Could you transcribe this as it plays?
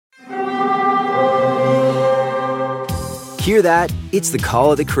Hear that? It's the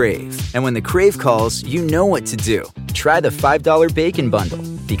call of the Crave. And when the Crave calls, you know what to do. Try the $5 Bacon Bundle,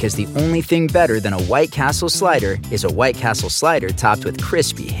 because the only thing better than a White Castle slider is a White Castle slider topped with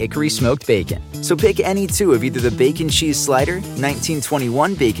crispy hickory smoked bacon. So pick any two of either the Bacon Cheese Slider,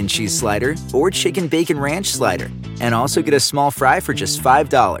 1921 Bacon Cheese Slider, or Chicken Bacon Ranch Slider. And also get a small fry for just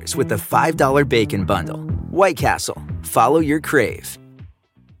 $5 with the $5 Bacon Bundle. White Castle. Follow your crave.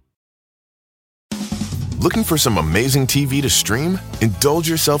 Looking for some amazing TV to stream? Indulge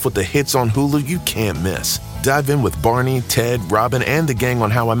yourself with the hits on Hulu you can't miss. Dive in with Barney, Ted, Robin, and the gang on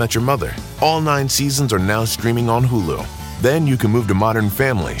How I Met Your Mother. All 9 seasons are now streaming on Hulu. Then you can move to Modern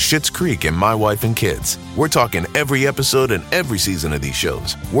Family, Schitt's Creek, and My Wife and Kids. We're talking every episode and every season of these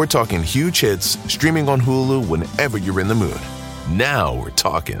shows. We're talking huge hits, streaming on Hulu whenever you're in the mood. Now we're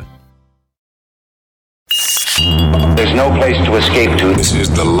talking. There's no place to escape to. This is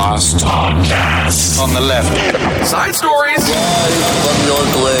the Lost Podcast. On the left. Side stories.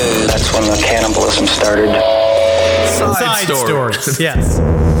 That's when the cannibalism started. Side stories. Yes.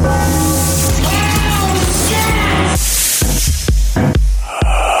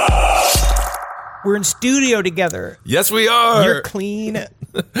 We're in studio together. Yes, we are. You're clean.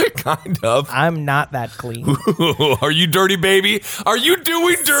 Kind of. I'm not that clean. Are you dirty, baby? Are you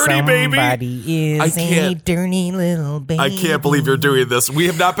doing dirty, baby? Somebody is a dirty little baby. I can't believe you're doing this. We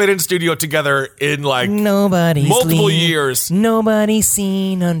have not been in studio together in Nobody's multiple clean. years. Nobody's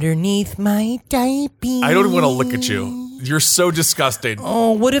seen underneath my diaper. I don't even want to look at you. You're so disgusting.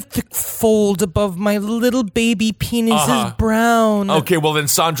 Oh, what if the fold above my little baby penis is brown? Okay, well then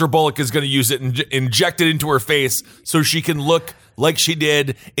Sandra Bullock is going to use it and inject it into her face so she can look like she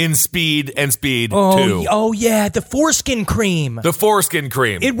did in Speed and Speed 2. Oh, yeah, the foreskin cream. The foreskin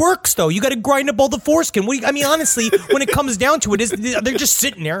cream. It works, though. You got to grind up all the foreskin. Honestly, when it comes down to it, they're just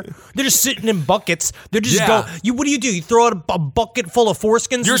sitting there. They're just sitting in buckets. They're just what do? You throw out a bucket full of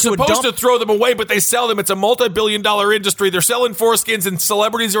foreskins You're into a dump? supposed to throw them away, but they sell them. It's a multi-billion-dollar industry. They're selling foreskins, and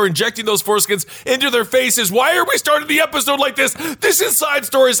celebrities are injecting those foreskins into their faces. Why are we starting the episode like this? This is Side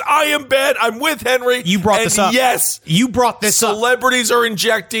Stories. I am Ben. I'm with Henry. You brought this up. Yes. You brought this up. Celebrities are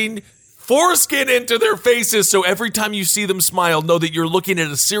injecting foreskin into their faces, so every time you see them smile, know that you're looking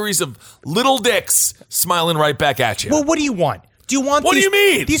at a series of little dicks smiling right back at you. Well, what do you want? What do you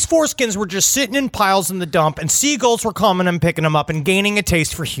mean? These foreskins were just sitting in piles in the dump, and seagulls were coming and picking them up and gaining a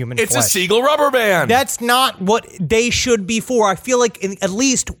taste for human flesh. It's a seagull rubber band. That's not what they should be for. I feel like at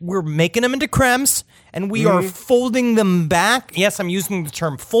least we're making them into cremes, and we are folding them back. Yes, I'm using the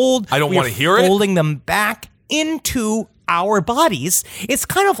term fold. I don't want to hear it. Folding them back into our bodies. It's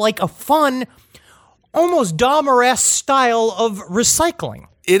kind of like a fun, almost Dahmer-esque style of recycling.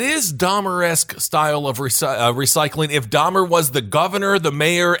 It is Dahmer-esque style of recycling. If Dahmer was the governor, the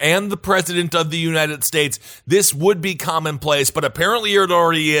mayor, and the president of the United States, this would be commonplace, but apparently it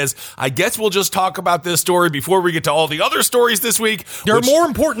already is. I guess we'll just talk about this story before we get to all the other stories this week. There are more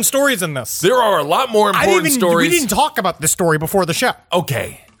important stories than this. There are a lot more important stories. We didn't talk about this story before the show.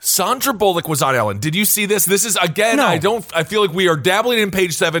 Okay. Sandra Bullock was on Ellen. Did you see this? This is, again, No. I feel like we are dabbling in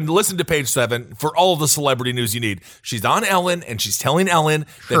page 7. Listen to page 7 for all of the celebrity news you need. She's on Ellen, and she's telling Ellen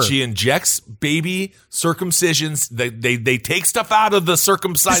that she injects baby circumcisions. They take stuff out of the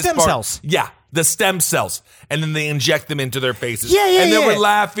circumcised The stem part. cells. Yeah, the stem cells. And then they inject them into their faces. Yeah, And then we're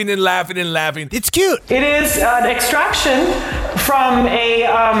laughing and laughing and laughing. It's cute. It is an extraction from a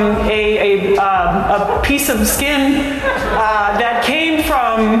piece of skin that came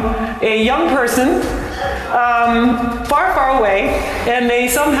from a young person far, far away, and they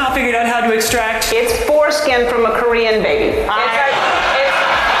somehow figured out how to extract. It's foreskin from a Korean baby.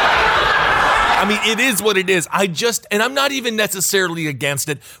 I mean, it is what it is. And I'm not even necessarily against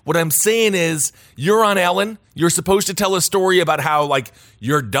it. What I'm saying is, you're on Ellen. You're supposed to tell a story about how, like,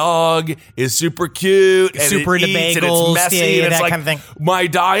 your dog is super cute and super it into eats bagels, and it's messy and it's that like, kind of thing. My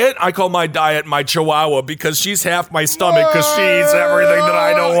diet, I call my diet my chihuahua because she's half my stomach because she eats everything that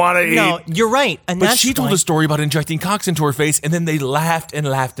I don't want to eat. No, you're right. And But that's she told a story about injecting cocks into her face, and then they laughed and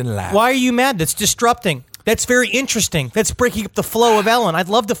laughed and laughed. Why are you mad? That's disrupting. That's very interesting. That's breaking up the flow of Ellen. I'd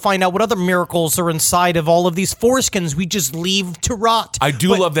love to find out what other miracles are inside of all of these foreskins we just leave to rot. I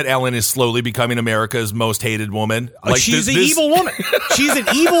do love that Ellen is slowly becoming America's most hated woman. She's an evil woman. She's an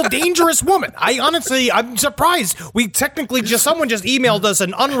evil, dangerous woman. I'm surprised. Someone just emailed us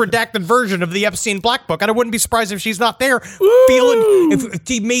an unredacted version of the Epstein Black Book, and I wouldn't be surprised if she's not there feeling if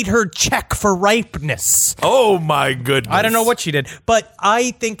he made her check for ripeness. Oh my goodness. I don't know what she did, but I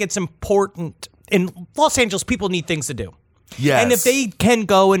think it's important. In Los Angeles, people need things to do. Yes. And if they can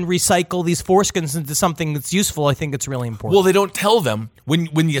go and recycle these foreskins into something that's useful, I think it's really important. Well, they don't tell them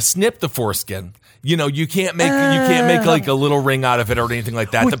when you snip the foreskin. You know, you can't make like a little ring out of it or anything like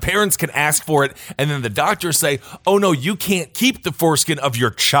that. The parents can ask for it, and then the doctors say, "Oh no, you can't keep the foreskin of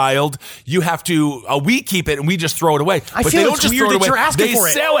your child. You have to. We keep it, and we just throw it away." I but feel they don't it's just weird throw it that away. you're asking They for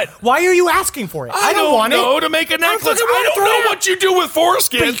it. sell it. Why are you asking for it? I don't want know it to make a necklace. fucking I don't throw know it. what you do with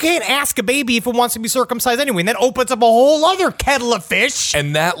foreskin. But you can't ask a baby if it wants to be circumcised anyway, and that opens up a whole other kettle of fish.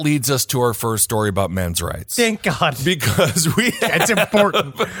 And that leads us to our first story about men's rights. Thank God. Because It's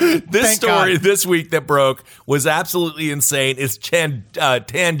important. This Thank story God. this week that broke was absolutely insane. It's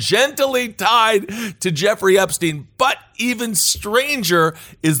tangentially tied to Jeffrey Epstein, but even stranger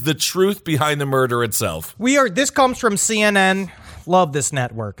is the truth behind the murder itself. This comes from CNN. Love this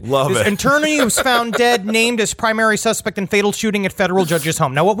network. Love this it. attorney was found dead, named as primary suspect in fatal shooting at federal judge's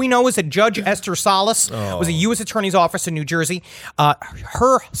home. Now, what we know is that Judge Esther Salas was a U.S. attorney's office in New Jersey.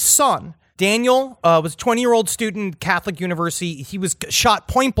 Her son, Daniel, was a 20-year-old student at Catholic University. He was shot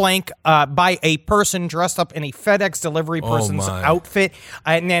point blank by a person dressed up in a FedEx delivery person's outfit.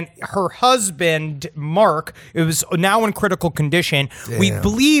 And then her husband, Mark, it was now in critical condition. Damn. We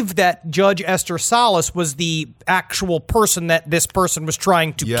believe that Judge Esther Salas was the actual person that this person was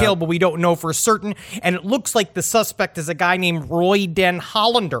trying to kill, but we don't know for certain. And it looks like the suspect is a guy named Roy Den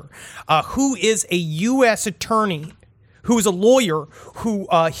Hollander, who is a U.S. attorney, who is a lawyer, who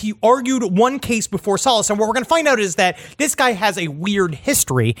he argued one case before Salas. And what we're going to find out is that this guy has a weird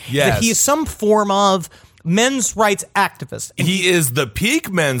history, that he is some form of men's rights activist. He is the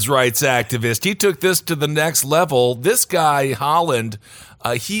peak men's rights activist. He took this to the next level. This guy, Holland,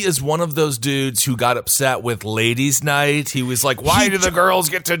 he is one of those dudes who got upset with ladies' night. He was like, why do the girls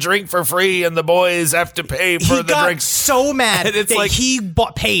get to drink for free and the boys have to pay for the drinks? He got so mad and it's that like, he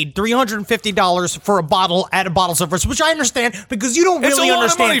paid $350 for a bottle at a bottle service, which I understand because you don't really understand. It's a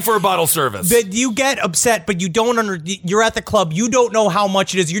lot of money for a bottle service. But you get upset, but you don't you're at the club, you don't know how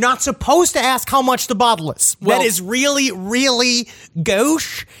much it is. You're not supposed to ask how much the bottle is. Well, that is really, really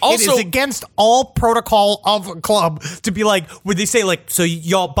gauche. Also, it is against all protocol of a club to be like, would they say like, so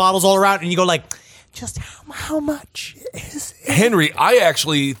y'all bottles all around, and you go like, just how much is it? Henry, I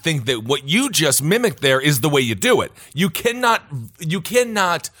actually think that what you just mimicked there is the way you do it. You cannot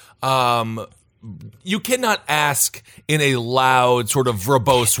ask in a loud, sort of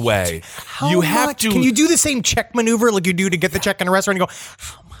verbose way. How much? Can you do the same check maneuver like you do to get the check in a restaurant and go,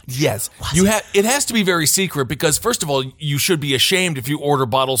 how much? Yes, it has to be very secret because first of all, you should be ashamed if you order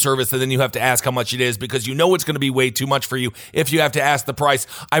bottle service and then you have to ask how much it is because you know it's going to be way too much for you if you have to ask the price.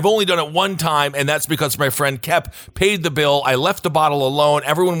 I've only done it one time, and that's because my friend Kep paid the bill. I left the bottle alone.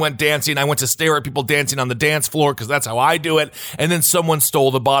 Everyone went dancing. I went to stare at people dancing on the dance floor because that's how I do it. And then someone stole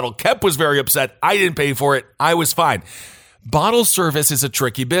the bottle. Kep was very upset. I didn't pay for it. I was fine. Bottle service is a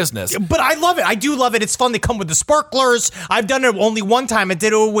tricky business. But I love it. I do love it. It's fun. They come with the sparklers. I've done it only one time. I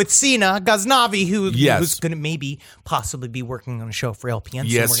did it with Sina Ghaznavi, who's going to maybe possibly be working on a show for LPN.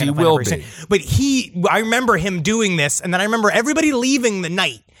 Yes, so he will be. But I remember him doing this, and then I remember everybody leaving the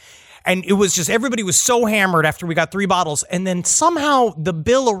night. And it was just, everybody was so hammered after we got 3 bottles. And then somehow the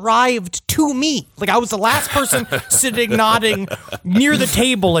bill arrived to me. Like I was the last person sitting, nodding near the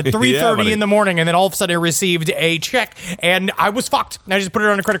table at 3:30 in the morning. And then all of a sudden I received a check and I was fucked. And I just put it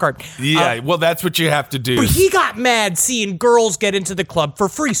on a credit card. Yeah, well, that's what you have to do. But he got mad seeing girls get into the club for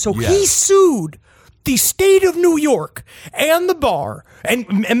free. So he sued the state of New York and the bar and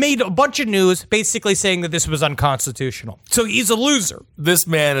made a bunch of news basically saying that this was unconstitutional. So he's a loser. This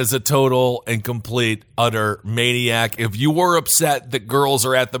man is a total and complete, utter maniac. If you were upset that girls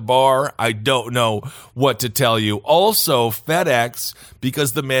are at the bar, I don't know what to tell you. Also, FedEx,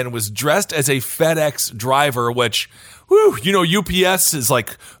 because the man was dressed as a FedEx driver, which... Whew, you know, UPS is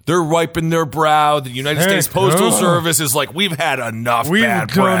like, they're wiping their brow. The United States Postal Service is like, we've had enough bad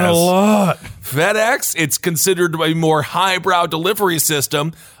press. We've done a lot. FedEx, it's considered a more highbrow delivery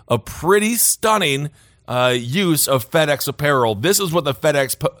system, a pretty stunning use of FedEx apparel. This is what the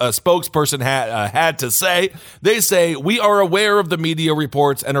FedEx spokesperson had to say. They say, we are aware of the media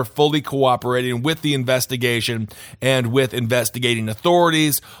reports and are fully cooperating with the investigation and with investigating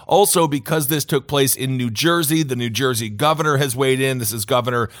authorities. Also, because this took place in New Jersey, the New Jersey governor has weighed in. This is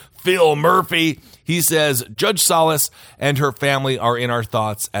Governor Phil Murphy. He says, Judge Salas and her family are in our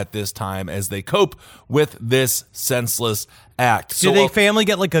thoughts at this time as they cope with this senseless act. Do they family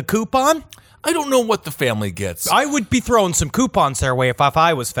get like a coupon? I don't know what the family gets. I would be throwing some coupons their way if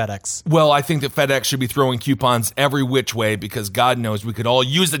I was FedEx. Well, I think that FedEx should be throwing coupons every which way because God knows we could all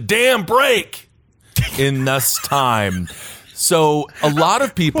use a damn break in this time. So a lot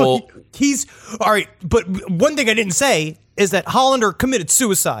of people... He's... All right, but one thing I didn't say, is that Hollander committed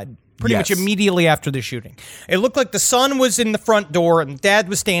suicide pretty much immediately after the shooting. It looked like the son was in the front door and dad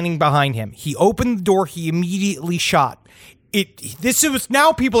was standing behind him. He opened the door. He immediately shot.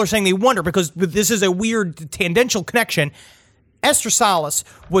 Now people are saying they wonder, because this is a weird tangential connection. Esther Salas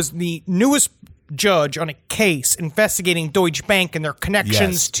was the newest judge on a case investigating Deutsche Bank and their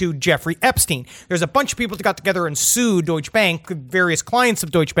connections to Jeffrey Epstein. There's a bunch of people that got together and sued Deutsche Bank, various clients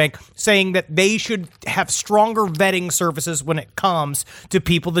of Deutsche Bank, saying that they should have stronger vetting services when it comes to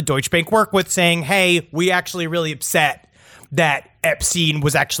people that Deutsche Bank work with, saying, hey, we actually really upset that Epstein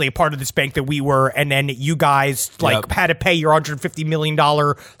was actually a part of this bank that we were, and then you guys had to pay your $150 million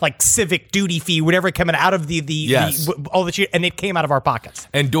civic duty fee, whatever came out of all the shit, and it came out of our pockets.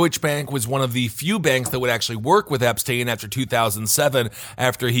 And Deutsche Bank was one of the few banks that would actually work with Epstein after 2007,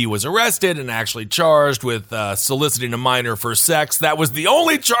 after he was arrested and actually charged with soliciting a minor for sex. That was the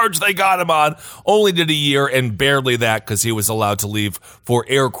only charge they got him on. Only did a year, and barely that, because he was allowed to leave for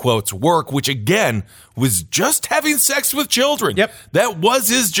air quotes work, which again was just having sex with children. Yep. That was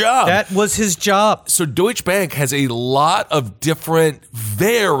his job. That was his job. So Deutsche Bank has a lot of different,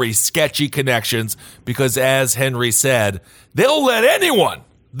 very sketchy connections, because as Henry said, they'll let anyone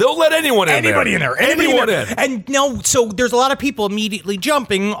in Anybody there. in there. Anyone in. And no, so there's a lot of people immediately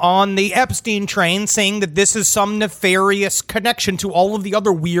jumping on the Epstein train, saying that this is some nefarious connection to all of the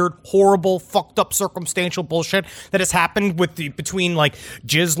other weird, horrible, fucked up circumstantial bullshit that has happened between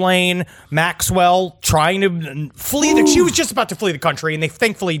Ghislaine Maxwell trying to flee. She was just about to flee the country, and they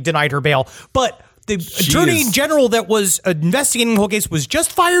thankfully denied her bail. But the attorney general that was investigating the whole case was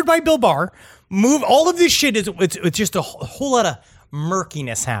just fired by Bill Barr. All of this shit it's just a whole lot of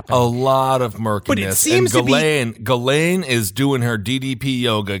murkiness happening. A lot of murkiness. But it seems Ghislaine is doing her DDP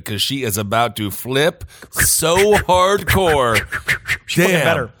yoga because she is about to flip so hardcore. She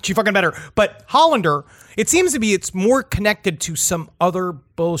fucking better. But Hollander, it seems to be it's more connected to some other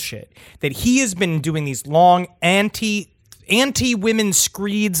bullshit that he has been doing these long anti-women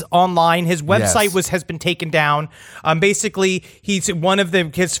screeds online. His website has been taken down. Basically, he's one of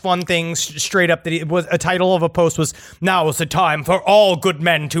his fun things straight up that it was a title of a post was, "Now is the time for all good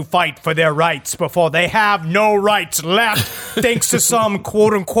men to fight for their rights before they have no rights left," thanks to some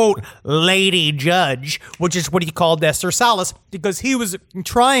quote unquote lady judge, which is what he called Esther Salas, because he was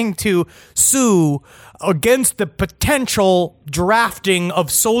trying to sue against the potential drafting of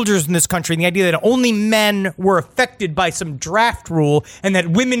soldiers in this country, and the idea that only men were affected by some draft rule and that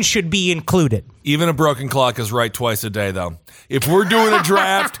women should be included. Even a broken clock is right twice a day, though. If we're doing a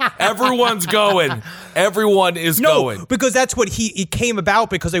draft, everyone's going. Everyone is going. No, because that's what he came about,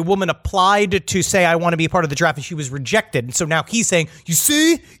 because a woman applied to say, I want to be a part of the draft, and she was rejected. And so now he's saying, you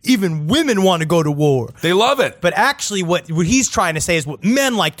see, even women want to go to war. They love it. But actually what he's trying to say is what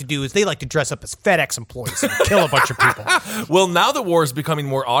men like to do is they like to dress up as FedEx employees and kill a bunch of people. Well, now the war is becoming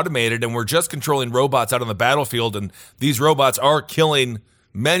more automated, and we're just controlling robots out on the battlefield, and these robots are killing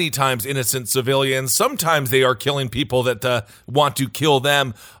many times innocent civilians. Sometimes they are killing people that want to kill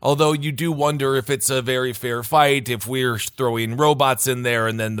them, although you do wonder if it's a very fair fight, if we're throwing robots in there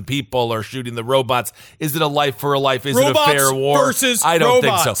and then the people are shooting the robots. Is it a life for a life? Is it a fair war? Versus I don't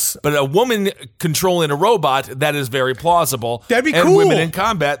robots. think so. But a woman controlling a robot, that is very plausible. That'd be and cool. Women in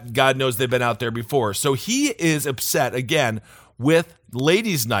combat, God knows they've been out there before. So he is upset again with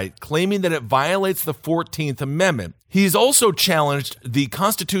Ladies' Night, claiming that it violates the 14th Amendment. He's also challenged the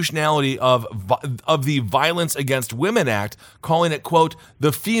constitutionality of the Violence Against Women Act, calling it, quote,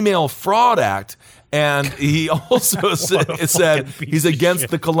 the Female Fraud Act. And he also said he's against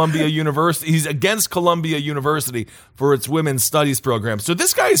the Columbia University. He's against Columbia University for its women's studies program. So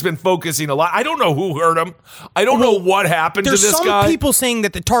this guy's been focusing a lot. I don't know who hurt him. I don't know what happened to this guy. There's some people saying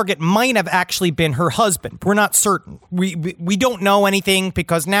that the target might have actually been her husband. We're not certain. We don't know anything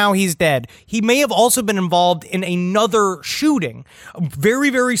because now he's dead. He may have also been involved in another shooting, very,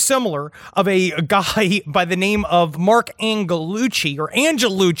 very similar, of a guy by the name of Mark Angelucci,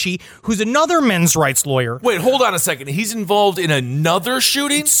 who's another men's rights lawyer. Wait, hold on a second. He's involved in another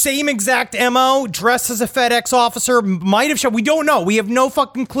shooting? Same exact MO, dressed as a FedEx officer, might have shot. We don't know. We have no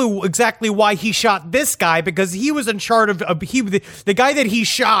fucking clue exactly why he shot this guy, because he was in charge of the guy that he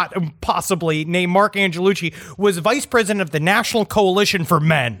shot, possibly named Mark Angelucci, was vice president of the National Coalition for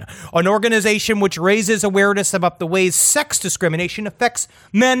Men, an organization which raises awareness about the ways sex discrimination affects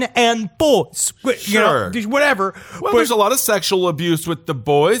men and boys. Sure. Whatever. Well, there's a lot of sexual abuse with the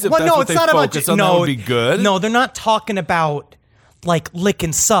boys. If that's what they focus on, that would be good. No, they're not talking about like lick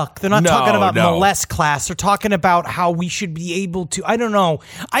and suck. They're not No, talking about no. molest class. They're talking about how we should be able to, I don't know.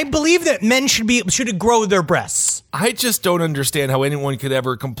 I believe that men should grow their breasts. I just don't understand how anyone could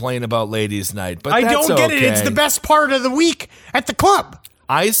ever complain about ladies' night. But I that's don't get it. okay. It's the best part of the week at the club.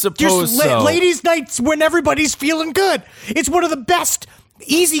 I suppose Just so. ladies' nights when everybody's feeling good. It's one of the best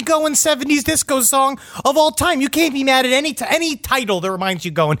easygoing 70s disco song of all time. You can't be mad at any title that reminds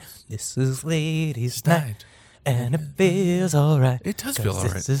you going, this is ladies' night. And it feels all right. It does feel all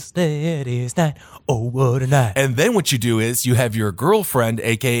right. This is ladies' night. Oh, what a night. And then what you do is you have your girlfriend,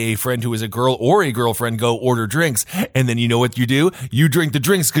 a.k.a. a friend who is a girl or a girlfriend, go order drinks. And then you know what you do? You drink the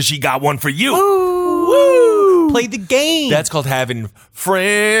drinks because she got one for you. Woo! Play the game. That's called having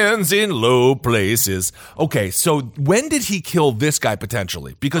friends in low places. Okay, so when did he kill this guy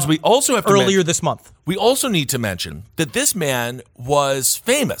potentially? Because we also have to earlier this month. We also need to mention that this man was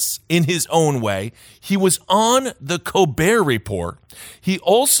famous in his own way. He was on the Colbert Report. He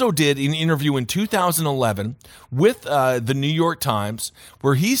also did an interview in 2011 with the New York Times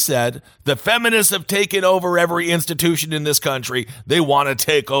where he said, the feminists have taken over every institution in this country. They want to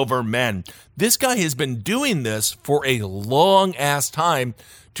take over men. This guy has been doing this for a long-ass time,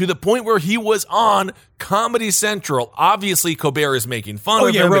 to the point where he was on Comedy Central. Obviously, Colbert is making fun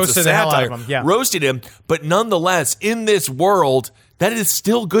of him. Roasted It's a the hell out satire. of him. Yeah. Roasted him. But nonetheless, in this world, that is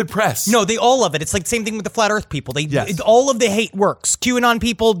still good press. No, they all love it. It's like the same thing with the flat earth people. All of the hate works. QAnon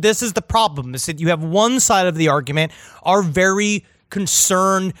people, this is the problem, is that you have one side of the argument are very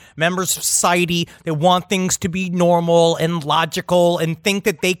concerned members of society that want things to be normal and logical and think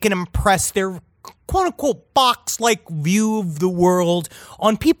that they can impress their quote-unquote box-like view of the world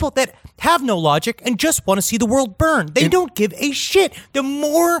on people that have no logic and just want to see the world burn. They don't give a shit. The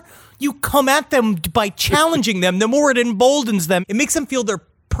more you come at them by challenging them, the more it emboldens them. It makes them feel their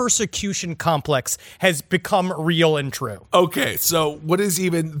persecution complex has become real and true. Okay, so what is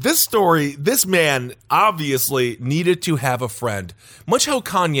even this story? This man obviously needed to have a friend, much how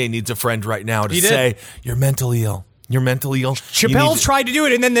Kanye needs a friend right now to say, you're mentally ill. You're mentally ill. Chappelle tried to do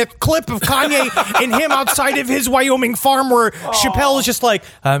it, and then the clip of Kanye and him outside of his Wyoming farm where Chappelle is just like,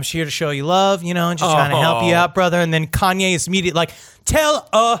 I'm here to show you love, you know, just trying to help you out, brother. And then Kanye is immediately like, tell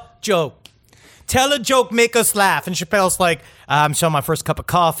a joke. Tell a joke, make us laugh. And Chappelle's like, I'm showing my first cup of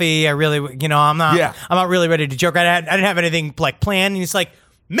coffee. I really, you know, I'm not really ready to joke. I didn't have anything like planned. And he's like,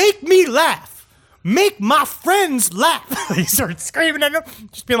 make me laugh. Make my friends laugh. He started screaming at him,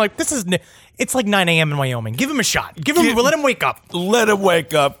 just being like, it's like 9 a.m. in Wyoming. Give him a shot. Let him wake up. Let him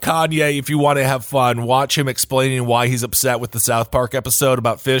wake up. Kanye, if you want to have fun, watch him explaining why he's upset with the South Park episode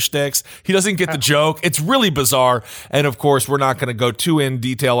about fish sticks. He doesn't get the joke. It's really bizarre. And of course, we're not going to go too in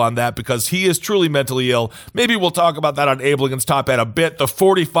detail on that because he is truly mentally ill. Maybe we'll talk about that on Abe Lincoln's Top Hat a bit. The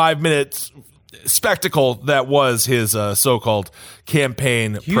 45 minutes spectacle that was his so-called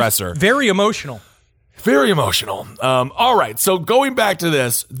campaign presser. Very emotional. Very emotional. All right. So going back to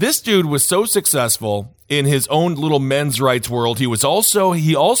this dude was so successful in his own little men's rights world. He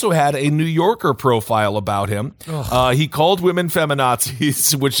also had a New Yorker profile about him. He called women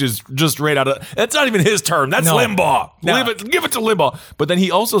feminazis, which is just right out of, that's not even his term. That's Limbaugh. No. Give it to Limbaugh. But then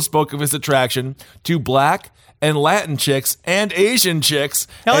he also spoke of his attraction to black and Latin chicks and Asian chicks.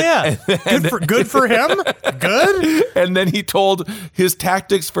 Hell yeah. Good for him. Good. And then he told his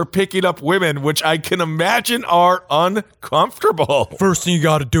tactics for picking up women, which I can imagine are uncomfortable. First thing you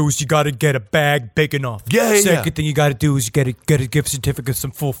got to do is you got to get a bag big enough. Second thing you got to do is you got to get a gift certificate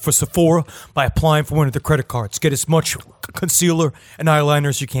for Sephora by applying for one of their credit cards. Get as much concealer and eyeliner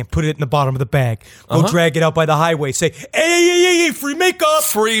as you can. Put it in the bottom of the bag. Go drag it out by the highway. Say, hey, free makeup.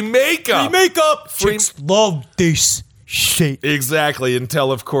 Free makeup. Free makeup. Chicks love this shit. Exactly.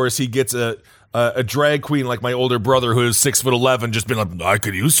 Until, of course, he gets a drag queen like my older brother who is 6'11", just been like, I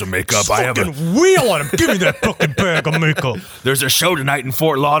could use some makeup. I have a wheel on him. Give me that fucking bag of makeup. There's a show tonight in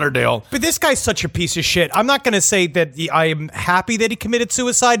Fort Lauderdale. But this guy's such a piece of shit. I'm not going to say that I am happy that he committed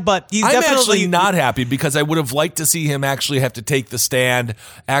suicide, but he's I'm definitely actually not happy because I would have liked to see him actually have to take the stand,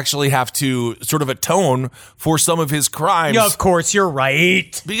 actually have to sort of atone for some of his crimes. Yeah, of course, you're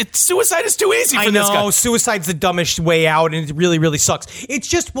right. Suicide is too easy for this guy. I know, suicide's the dumbest way out, and it really, really sucks. It's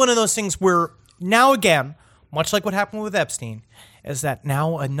just one of those things where now again, much like what happened with Epstein, is that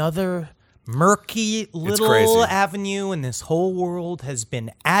now another murky little avenue in this whole world has been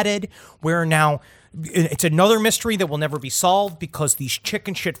added, where now it's another mystery that will never be solved because these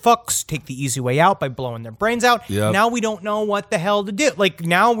chicken shit fucks take the easy way out by blowing their brains out. Yep. Now we don't know what the hell to do. Like,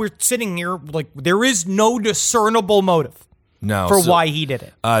 now we're sitting here, like, there is no discernible motive. No, for why he did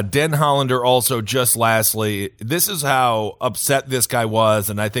it. Den Hollander also, just lastly, this is how upset this guy was,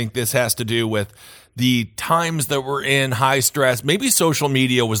 and I think this has to do with the times that we're in, high stress, maybe social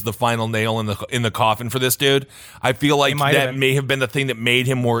media was the final nail in the coffin for this dude. I feel like that may have been the thing that made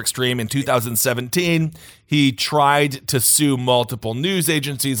him more extreme. In 2017, he tried to sue multiple news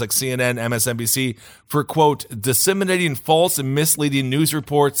agencies like CNN, MSNBC for, quote, disseminating false and misleading news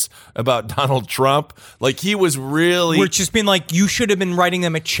reports about Donald Trump. Like, he was really... Which has been like, you should have been writing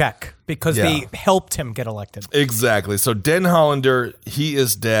them a check because they helped him get elected. Exactly. So Den Hollander, he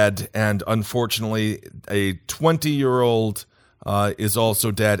is dead, and unfortunately, a 20-year-old is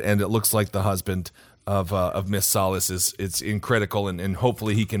also dead, and it looks like the husband of Miss Salas is in critical, and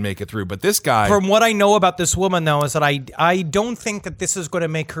hopefully he can make it through. But this guy... From what I know about this woman, though, is that I don't think that this is going to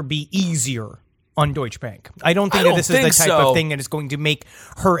make her be easier on Deutsche Bank. I don't think that this is the type of thing that is going to make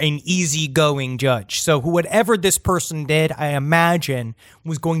her an easygoing judge. So whatever this person did, I imagine,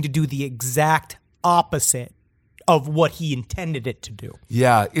 was going to do the exact opposite of what he intended it to do.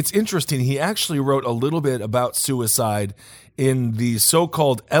 Yeah, it's interesting. He actually wrote a little bit about suicide in the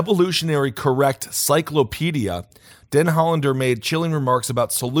so-called Evolutionary Correct Cyclopedia. Den Hollander made chilling remarks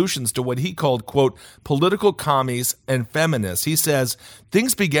about solutions to what he called, quote, political commies and feminists. He says,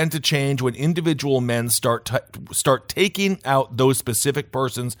 things began to change when individual men start taking out those specific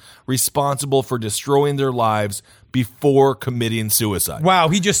persons responsible for destroying their lives before committing suicide. Wow,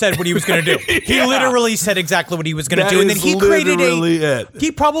 he just said what he was going to do. He literally said exactly what he was going to do. And then he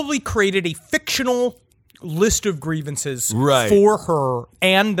he probably created a fictional list of grievances for her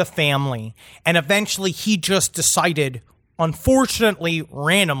and the family. And eventually he just decided, unfortunately,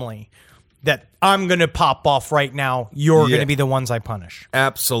 randomly, that I'm going to pop off right now. You're going to be the ones I punish.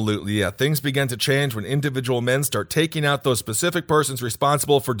 Absolutely, yeah. Things begin to change when individual men start taking out those specific persons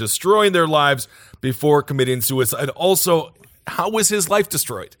responsible for destroying their lives before committing suicide. Also, how was his life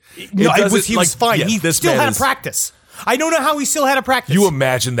destroyed? He was fine. He still had a practice. I don't know how he still had a practice. You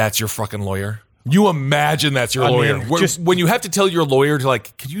imagine that's your fucking lawyer? You imagine that's your lawyer. When you have to tell your lawyer to,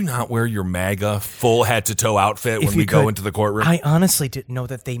 like, could you not wear your MAGA full head-to-toe outfit when we go into the courtroom? I honestly didn't know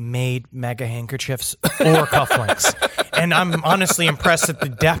that they made MAGA handkerchiefs or cufflinks. And I'm honestly impressed at the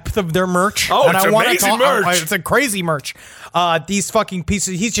depth of their merch. Oh, and it's amazing merch. It's a crazy merch. These fucking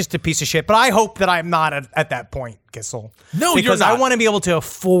pieces, he's just a piece of shit. But I hope that I'm not at that point, Kissel. No, because you're not. I want to be able to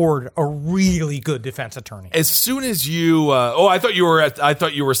afford a really good defense attorney. As soon as you, I thought you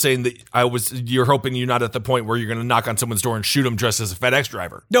were saying that you're hoping you're not at the point where you're going to knock on someone's door and shoot them dressed as a FedEx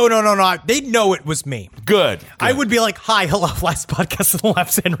driver. No. They'd know it was me. Good. I would be like, hi, hello, last podcast of the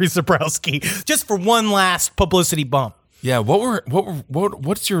Laughs, Henry Zabrowski, just for one last publicity bump. Yeah,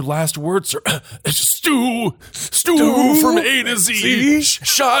 what's your last word, sir? Stu from A to Z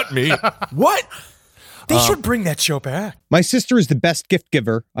shot me. What? They should bring that show back. My sister is the best gift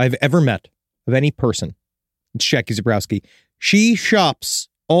giver I've ever met of any person. It's Jackie Zabrowski. She shops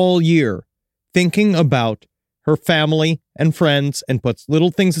all year thinking about her family and friends and puts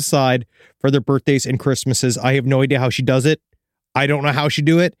little things aside for their birthdays and Christmases. I have no idea how she does it. I don't know how she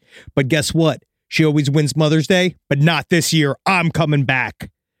do it, but guess what? She always wins Mother's Day, but not this year. I'm coming back.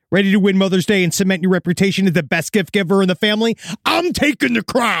 Ready to win Mother's Day and cement your reputation as the best gift giver in the family? I'm taking the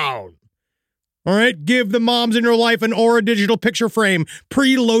crown. All right, give the moms in your life an Aura digital picture frame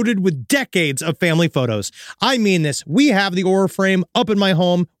preloaded with decades of family photos. I mean this. We have the Aura frame up in my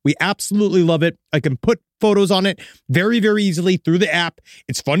home. We absolutely love it. I can put photos on it very, very easily through the app.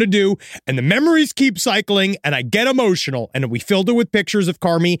 It's fun to do, and the memories keep cycling, and I get emotional. And we filled it with pictures of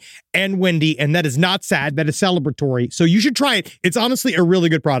Carmi and Wendy, and that is not sad. That is celebratory. So you should try it. It's honestly a really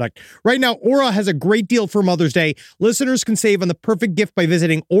good product. Right now, Aura has a great deal for Mother's Day. Listeners can save on the perfect gift by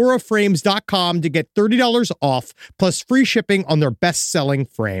visiting auraframes.com to get $30 off, plus free shipping on their best-selling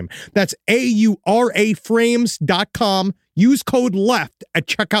frame. That's auraframes.com. Use code LEFT at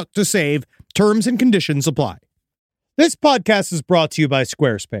checkout to save. Terms and conditions apply. This podcast is brought to you by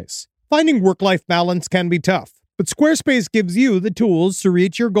Squarespace. Finding work-life balance can be tough, but Squarespace gives you the tools to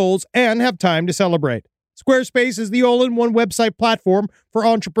reach your goals and have time to celebrate. Squarespace is the all-in-one website platform for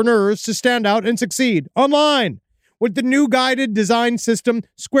entrepreneurs to stand out and succeed online. With the new guided design system,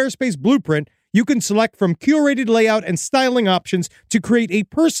 Squarespace Blueprint, you can select from curated layout and styling options to create a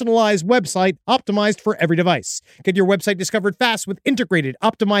personalized website optimized for every device. Get your website discovered fast with integrated,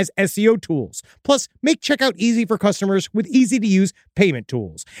 optimized SEO tools. Plus, make checkout easy for customers with easy-to-use payment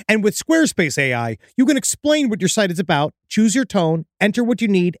tools. And with Squarespace AI, you can explain what your site is about, choose your tone, enter what you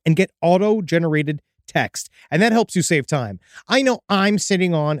need, and get auto-generated text. And that helps you save time. I know I'm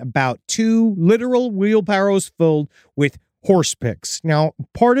sitting on about 2 literal wheelbarrows filled with horse pics. Now,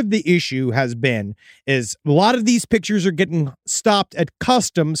 part of the issue has been is a lot of these pictures are getting stopped at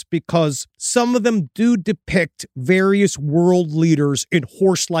customs because some of them do depict various world leaders in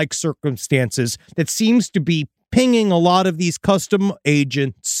horse-like circumstances that seems to be pinging a lot of these custom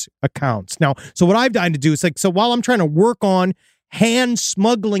agents' accounts. Now, so what I've done to do is so while I'm trying to work on hand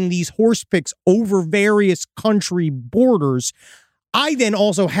smuggling these horse pics over various country borders, I then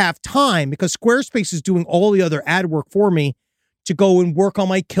also have time because Squarespace is doing all the other ad work for me to go and work on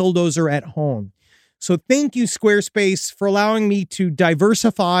my Killdozer at home. So thank you, Squarespace, for allowing me to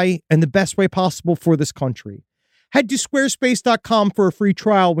diversify in the best way possible for this country. Head to squarespace.com for a free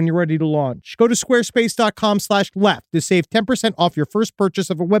trial when you're ready to launch. Go to squarespace.com/left to save 10% off your first purchase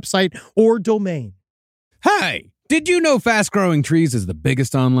of a website or domain. Hey! Did you know Fast Growing Trees is the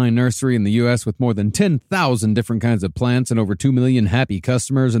biggest online nursery in the U.S. with more than 10,000 different kinds of plants and over 2 million happy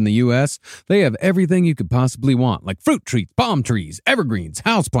customers in the U.S.? They have everything you could possibly want, like fruit trees, palm trees, evergreens,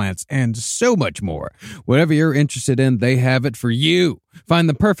 houseplants, and so much more. Whatever you're interested in, they have it for you. Find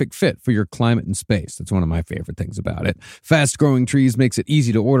the perfect fit for your climate and space. That's one of my favorite things about it. Fast Growing Trees makes it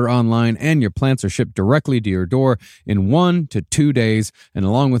easy to order online, and your plants are shipped directly to your door in 1 to 2 days. And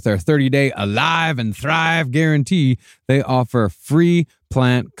along with their 30-day Alive and Thrive guarantee, they offer free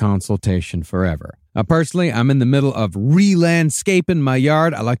plant consultation forever. Now, personally, I'm in the middle of re-landscaping my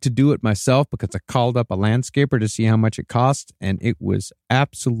yard. I like to do it myself because I called up a landscaper to see how much it costs, and it was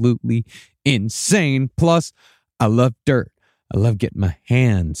absolutely insane. Plus, I love dirt. I love getting my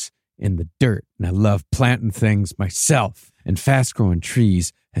hands in the dirt, and I love planting things myself. And Fast Growing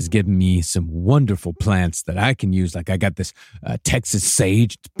Trees has given me some wonderful plants that I can use. Like I got this Texas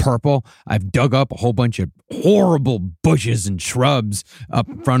sage, it's purple. I've dug up a whole bunch of horrible bushes and shrubs up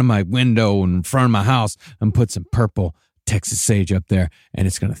in front of my window and in front of my house and put some purple Texas sage up there, and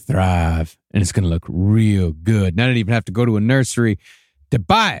it's going to thrive, and it's going to look real good. And I didn't even have to go to a nursery to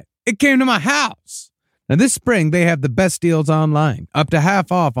buy it. It came to my house. Now, this spring, they have the best deals online, up to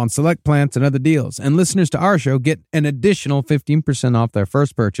half off on select plants and other deals. And listeners to our show get an additional 15% off their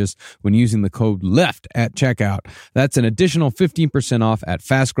first purchase when using the code LEFT at checkout. That's an additional 15% off at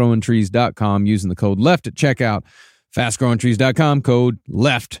fastgrowingtrees.com using the code LEFT at checkout. Fastgrowingtrees.com, code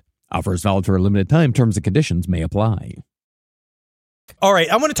LEFT. Offers valid for a limited time. Terms and conditions may apply. All right,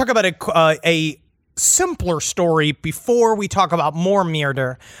 I want to talk about a simpler story before we talk about more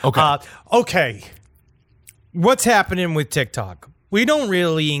murder. Okay. What's happening with TikTok? We don't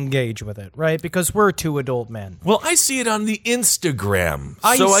really engage with it, right? Because we're two adult men. Well, I see it on the Instagram.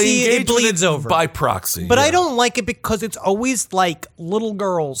 I see engage it bleeds with over by proxy. But I don't like it because it's always like little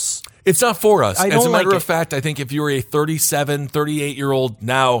girls. It's not for us. As a matter of fact, I think if you're a 37, 38-year-old,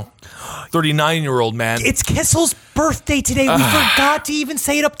 now 39-year-old man. It's Kissel's birthday today. We forgot to even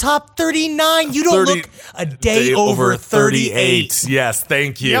say it up top. 39. You don't look a day over 38. Yes,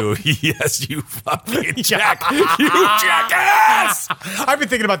 thank you. Yep. Yes, you fucking jack. You jackass. I've been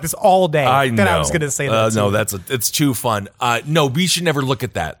thinking about this all day. I know. That I was going to say that. No, it's too fun. No, we should never look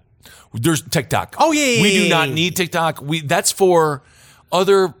at that. There's TikTok. Oh, yeah. We do not need TikTok. That's for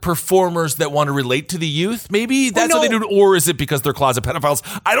other performers that want to relate to the youth. Maybe that's what they do. Or is it because they're closet pedophiles?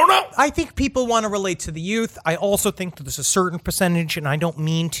 I don't know. I think people want to relate to the youth. I also think that there's a certain percentage, and I don't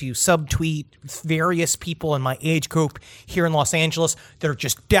mean to subtweet various people in my age group here in Los Angeles that are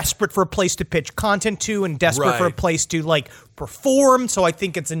just desperate for a place to pitch content to and desperate for a place to like perform. So I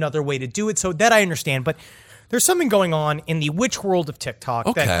think it's another way to do it. So that I understand. But there's something going on in the witch world of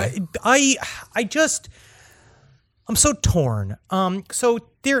TikTok that I'm so torn. So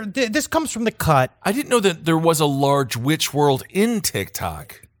this comes from The Cut. I didn't know that there was a large witch world in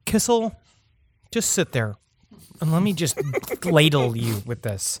TikTok. Kissel, just sit there and let me just ladle you with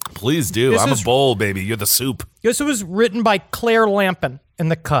this. Please do. I'm a bowl, baby. You're the soup. This was written by Claire Lampin in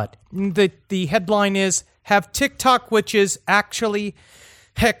The Cut. The headline is, "Have TikTok Witches Actually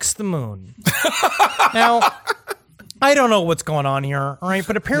Hex the Moon?" Now, I don't know what's going on here, all right?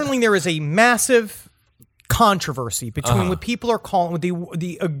 But apparently there is a massive controversy between what people are calling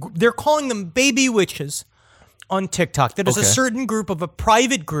they're calling them baby witches on TikTok. That is a certain group of a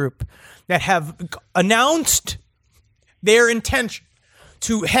private group that have announced their intention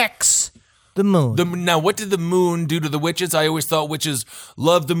to hex the moon. Now, what did the moon do to the witches? I always thought witches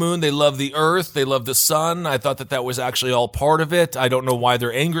love the moon. They love the earth. They love the sun. I thought that was actually all part of it. I don't know why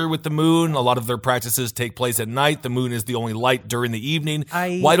they're angry with the moon. A lot of their practices take place at night. The moon is the only light during the evening.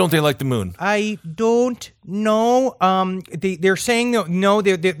 Why don't they like the moon? I don't know. They're saying no.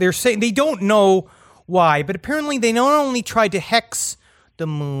 They're saying they don't know why, but apparently they not only tried to hex the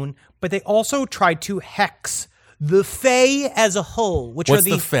moon, but they also tried to hex the Fae as a whole, which What's are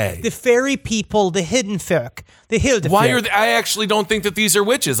the Fae? The fairy people, the hidden folk, the Hildefolk. Why are they, I actually don't think that these are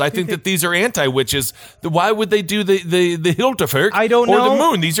witches. I think that these are anti-witches. Why would they do the Hildefolk I don't or know. the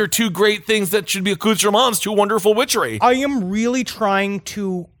moon? These are two great things that should be accoutrements to wonderful witchery. I am really trying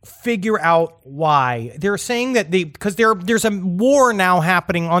to figure out why. They're saying that because there's a war now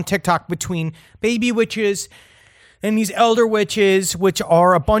happening on TikTok between baby witches and these elder witches, which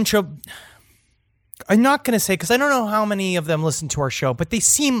are a bunch of... I'm not going to say, because I don't know how many of them listen to our show, but they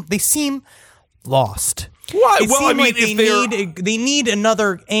seem lost. Why? It Well, seem I mean, like they need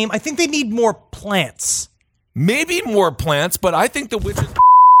another aim. I think they need more plants. Maybe more plants, but I think the witches...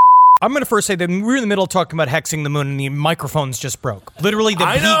 I'm going to first say that we were in the middle of talking about hexing the moon and the microphones just broke. Literally,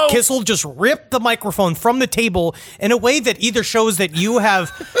 I know. Pete Kissel just ripped the microphone from the table in a way that either shows that you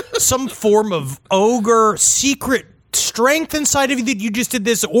have some form of ogre secret strength inside of you that you just did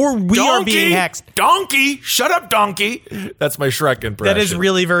this, or we are being hexed. Donkey! Shut up, donkey! That's my Shrek impression. That is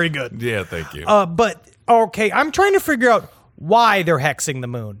really very good. Yeah, thank you. But, okay, I'm trying to figure out why they're hexing the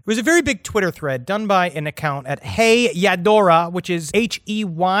moon. It was a very big Twitter thread done by an account at Hey Yadora, which is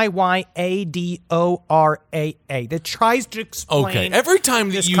HEYYADORAA, that tries to explain. Okay, every time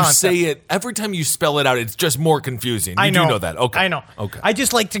that you concept. say it, every time you spell it out, it's just more confusing. You do know that. Okay. I know. Okay. I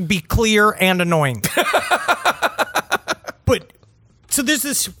just like to be clear and annoying. But so there's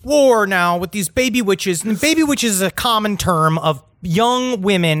this war now with these baby witches, and baby witches is a common term of young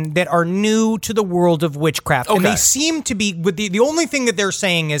women that are new to the world of witchcraft. Okay. And they seem to be, with the only thing that they're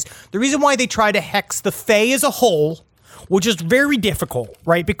saying is the reason why they try to hex the Fae as a whole, which is very difficult,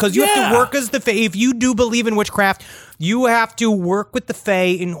 right? Because you have to work as the Fae. If you do believe in witchcraft, you have to work with the Fae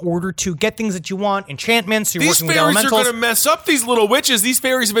in order to get things that you want, enchantments, you're These working with fairies are elementals. going to mess up these little witches. These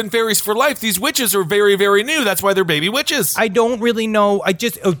fairies have been fairies for life. These witches are very, very new. That's why they're baby witches. I don't really know.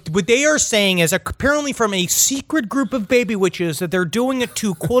 What they are saying is apparently from a secret group of baby witches that they're doing it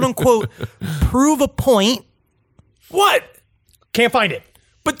to quote unquote prove a point. What? Can't find it.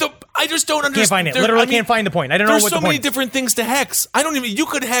 But I just don't understand. Can't find it. Literally can't find the point. I don't know what the There's so point many is. different things to hex. I don't even. You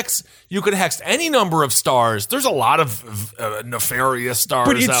could hex any number of stars. There's a lot of nefarious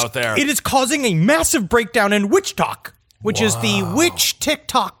stars out there. It is causing a massive breakdown in witch talk, which is the witch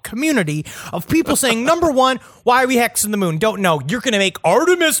TikTok community of people saying, number one, why are we hexing the moon? Don't know. You're going to make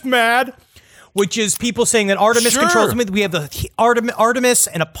Artemis mad. Which is people saying that Artemis controls the moon. We have the Artemis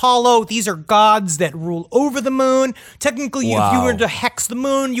and Apollo. These are gods that rule over the moon. Technically, if you were to hex the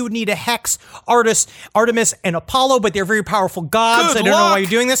moon, you would need to hex Artemis and Apollo, but they're very powerful gods. I don't know why you're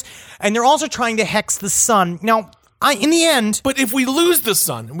doing this. And they're also trying to hex the sun. Now, in the end... But if we lose the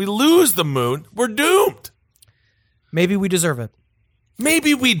sun and we lose the moon, we're doomed. Maybe we deserve it.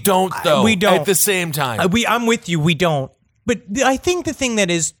 Maybe we don't, though. We don't. At the same time. I'm with you. We don't. But I think the thing that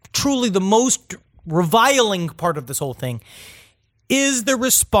is truly the most reviling part of this whole thing is the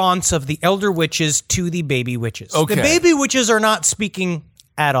response of the elder witches to the baby witches. Okay. The baby witches are not speaking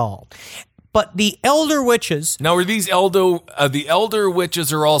at all. But the elder witches... Now, are these the elder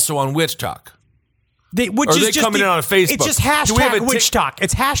witches are also on Witch Talk? Which are is they just coming in on Facebook? It's just Do we have hashtag witch talk.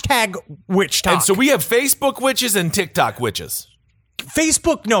 It's hashtag witch talk. And so we have Facebook witches and TikTok witches.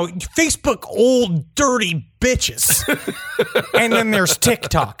 Facebook old dirty bitches. And then there's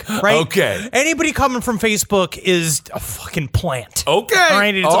TikTok, right? Okay. Anybody coming from Facebook is a fucking plant. Okay. All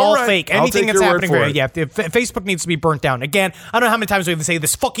right, it's all fake. I'll Anything take that's your word happening, for it. yeah, Facebook needs to be burnt down. Again, I don't know how many times we have to say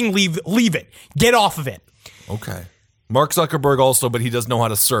this, fucking leave it. Get off of it. Okay. Mark Zuckerberg also, but he doesn't know how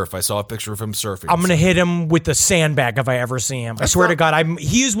to surf. I saw a picture of him surfing. I'm going to hit him with the sandbag if I ever see him. I swear to God,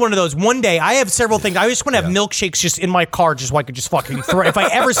 he is one of those. One day, I have several things. I just want to have milkshakes just in my car just so I could just fucking throw if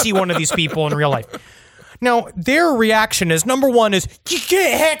I ever see one of these people in real life. Now, their reaction is, number one is, you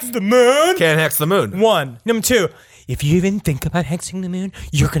can't hex the moon. Can't hex the moon. One. Number two, if you even think about hexing the moon,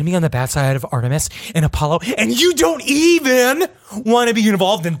 you're going to be on the bad side of Artemis and Apollo, and you don't even want to be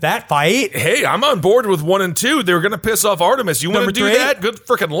involved in that fight. Hey, I'm on board with 1 and 2. They're going to piss off Artemis. You want to Number do three? that? Good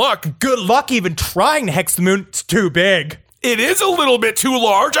freaking luck. Good luck even trying to hex the moon. It's too big. It is a little bit too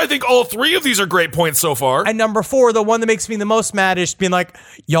large. I think all 3 of these are great points so far. And number 4, the one that makes me the most mad is being like,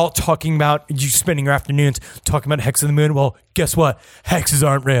 y'all talking about you spending your afternoons talking about hexing the moon. Well, guess what? Hexes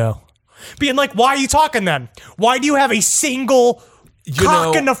aren't real. Being like, why are you talking then? Why do you have a single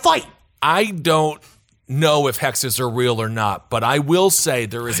cock in the fight? I don't know if hexes are real or not, but I will say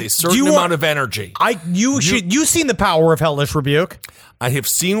there is a certain amount of energy. You've seen the power of Hellish Rebuke. I have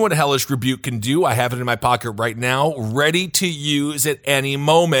seen what Hellish Rebuke can do. I have it in my pocket right now, ready to use at any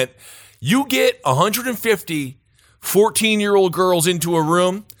moment. You get 150 14-year-old girls into a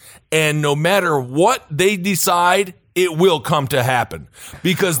room, and no matter what they decide, it will come to happen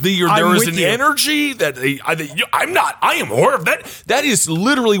because there is an energy that I am aware of that. That is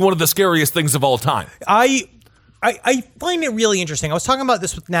literally one of the scariest things of all time. I find it really interesting. I was talking about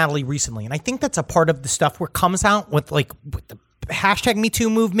this with Natalie recently, and I think that's a part of the stuff where it comes out with the hashtag Me Too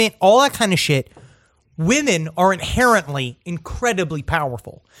movement, all that kind of shit. Women are inherently incredibly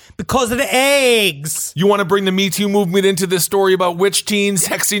powerful because of the eggs. You want to bring the Me Too movement into this story about witch teens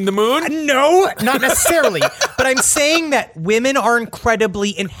hexing the moon? No, not necessarily. But I'm saying that women are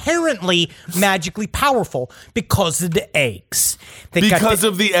inherently magically powerful because of the eggs. Because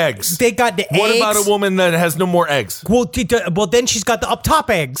of the eggs. They got the eggs. What about a woman that has no more eggs? Well, then she's got the up top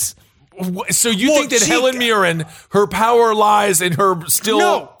eggs. So you think that Helen Mirren, her power lies in her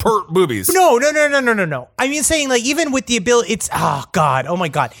pert boobies? No. I mean, saying like even with the ability, it's oh my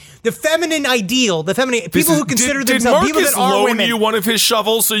god, the feminine ideal, people who consider themselves people that are women. Did Marcus loan you one of his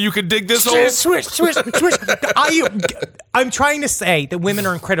shovels so you could dig this hole? Swish. I'm trying to say that women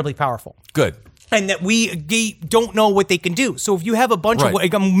are incredibly powerful. Good. And that we don't know what they can do. So if you have a bunch of,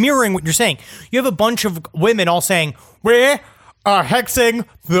 like, I'm mirroring what you're saying. You have a bunch of women all saying, we are hexing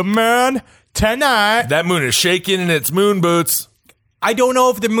the moon tonight. That moon is shaking in its moon boots. I don't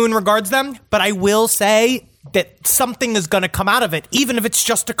know if the moon regards them, but I will say that something is going to come out of it, even if it's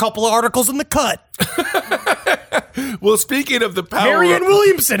just a couple of articles in the Cut. Well, speaking of the power... Marianne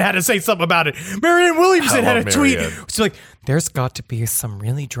Williamson had to say something about it. Marianne Williamson had a tweet. It's like, there's got to be some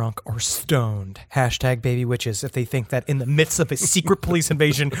really drunk or stoned hashtag baby witches if they think that in the midst of a secret police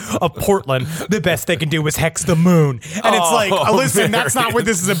invasion of Portland, the best they can do is hex the moon. And it's like, listen, that's not what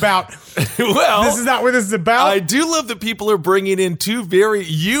this is about. Well, this is not what this is about. I do love that people are bringing in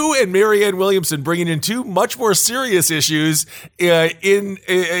you and Marianne Williamson bringing in two much more serious issues in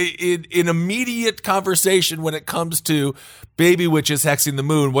immediate conversation when it comes to baby witches hexing the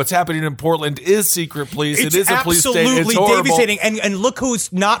moon. What's happening in Portland is secret police. It is a police state. It's absolutely devastating. And look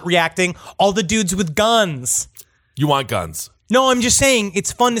who's not reacting. All the dudes with guns. You want guns? No, I'm just saying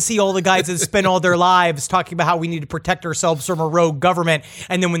it's fun to see all the guys that spend all their lives talking about how we need to protect ourselves from a rogue government.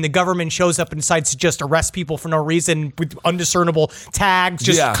 And then when the government shows up and decides to just arrest people for no reason with undiscernible tags,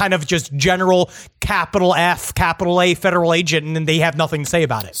 kind of just general capital F, capital A federal agent, and then they have nothing to say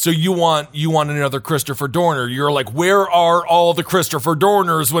about it. So you want another Christopher Dorner. You're like, where are all the Christopher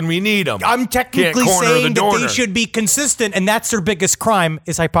Dorners when we need them? I'm technically saying that they should be consistent, and that's their biggest crime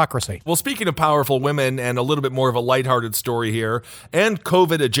is hypocrisy. Well, speaking of powerful women and a little bit more of a lighthearted story here, and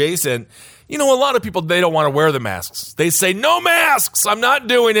COVID adjacent, a lot of people, they don't want to wear the masks. They say, no masks, I'm not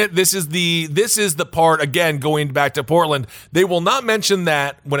doing it. This is the part, again, going back to Portland. They will not mention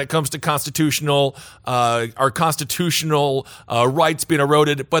that when it comes to our constitutional rights being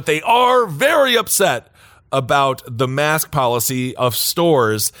eroded, but they are very upset about the mask policy of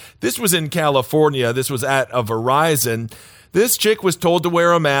stores. This was in California. This was at a Verizon. This chick was told to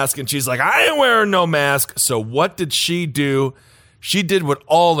wear a mask, and she's like, I ain't wearing no mask. So what did she do? She did what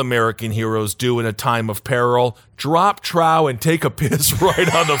all American heroes do in a time of peril. Drop trow and take a piss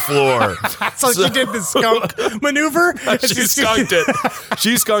right on the floor. so she did the skunk maneuver? She skunked it.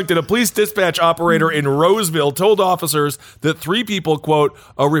 She skunked it. A police dispatch operator in Roseville told officers that 3 people, quote,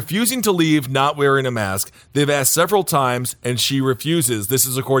 are refusing to leave not wearing a mask. They've asked several times, and she refuses. This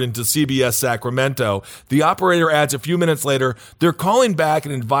is according to CBS Sacramento. The operator adds a few minutes later, they're calling back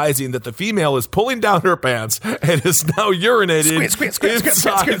and advising that the female is pulling down her pants and is now urinating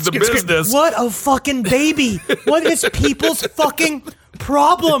inside the business. What a fucking baby. What is people's fucking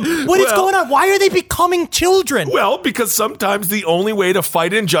problem? What is going on? Why are they becoming children? Well, because sometimes the only way to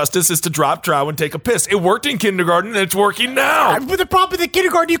fight injustice is to drop trow and take a piss. It worked in kindergarten, and it's working now. But the problem with the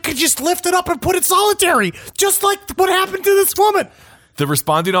kindergarten, you could just lift it up and put it solitary, just like what happened to this woman. The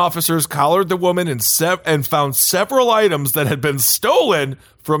responding officers collared the woman and found several items that had been stolen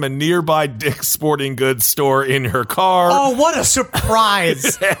from a nearby Dick's Sporting Goods store in her car. Oh, what a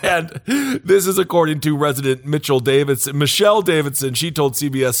surprise. And this is according to resident Michelle Davidson. She told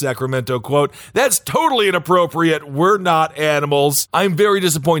CBS Sacramento, quote, that's totally inappropriate. We're not animals. I'm very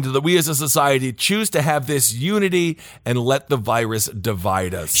disappointed that we as a society choose to have this unity and let the virus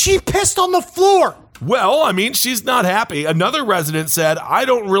divide us. She pissed on the floor. Well, I mean, she's not happy. Another resident said, I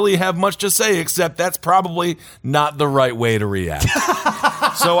don't really have much to say, except that's probably not the right way to react.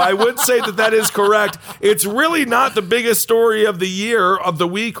 So I would say that is correct. It's really not the biggest story of the year, of the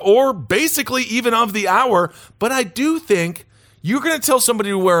week, or basically even of the hour. But I do think you're going to tell somebody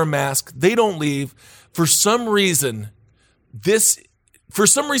to wear a mask. They don't leave. For some reason, this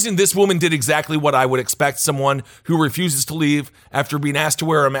woman did exactly what I would expect someone who refuses to leave after being asked to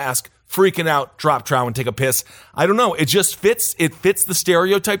wear a mask freaking out, drop trow, and take a piss. I don't know. It just fits. It fits the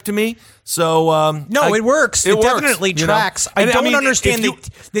stereotype to me. So no, it works. It definitely tracks. You know? I don't understand.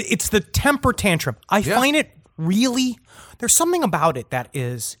 It's the temper tantrum. I find it really. There's something about it that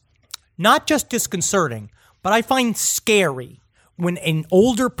is not just disconcerting, but I find scary when an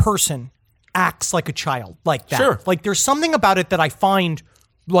older person acts like a child like that. Sure. Like there's something about it that I find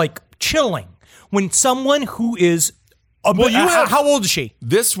like chilling when someone who is. How old is she?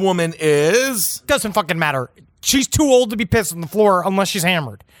 This woman is. Doesn't fucking matter. She's too old to be pissed on the floor unless she's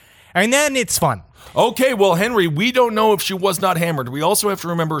hammered. And then it's fun. Okay, well, Henry, we don't know if she was not hammered. We also have to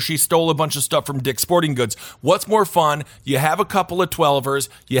remember she stole a bunch of stuff from Dick's Sporting Goods. What's more fun? You have a couple of 12ers,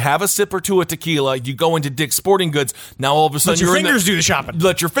 you have a sip or two of tequila, you go into Dick's Sporting Goods. Now all of a sudden let your fingers do the shopping.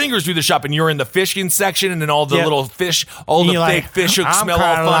 Let your fingers do the shopping. You're in the fishing section, and then all the little fish, all the fake fish smell all funny.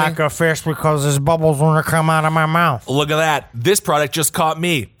 I'm like a fish because there's bubbles when they come out of my mouth. Look at that. This product just caught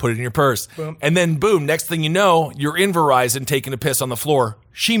me. Put it in your purse. Boom. And then boom, next thing you know, you're in Verizon taking a piss on the floor.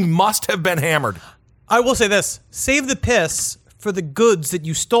 She must have been hammered. I will say this. Save the piss for the goods that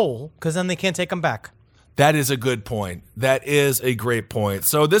you stole, because then they can't take them back. That is a good point. That is a great point.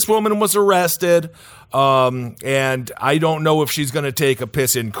 So this woman was arrested, and I don't know if she's going to take a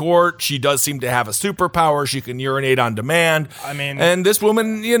piss in court. She does seem to have a superpower. She can urinate on demand. And this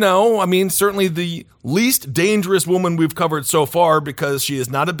woman, certainly the least dangerous woman we've covered so far, because she is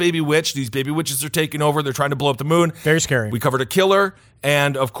not a baby witch. These baby witches are taking over. They're trying to blow up the moon. Very scary. We covered a killer.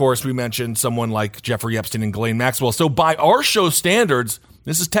 And, of course, we mentioned someone like Jeffrey Epstein and Ghislaine Maxwell. So by our show standards,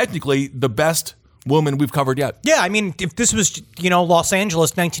 this is technically the best woman we've covered yet. Yeah, if this was, Los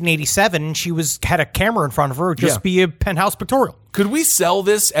Angeles, 1987, she had a camera in front of her, it would just be a penthouse pictorial. Could we sell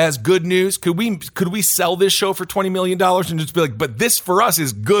this as good news? Could we sell this show for $20 million and just be like, but this for us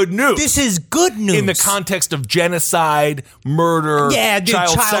is good news. This is good news. In the context of genocide, murder,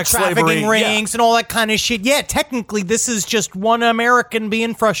 child sex trafficking slavery. rings and all that kind of shit. Yeah, technically this is just one American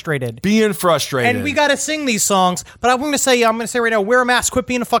being frustrated. And we got to sing these songs, but I'm going to say right now, wear a mask, quit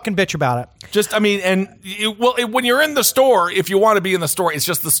being a fucking bitch about it. When you're in the store, if you want to be in the store, it's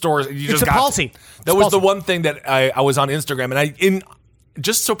just the store. It's a policy. That was the one thing that I was on Instagram, and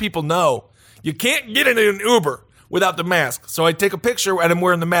just so people know, you can't get in an Uber without the mask. So I take a picture and I'm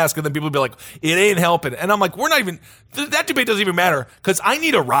wearing the mask, and then people be like, it ain't helping. And I'm like, that debate doesn't even matter, because I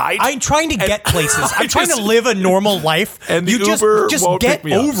need a ride. I'm trying to get places. I'm trying to live a normal life. And the Uber just won't get pick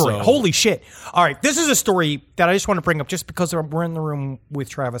me up, over it. Holy shit. All right, this is a story that I just want to bring up just because we're in the room with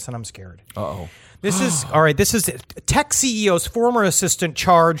Travis and I'm scared. Uh-oh. This is tech CEO's former assistant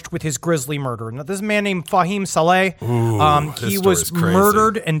charged with his grisly murder. Now, this is a man named Fahim Saleh. He was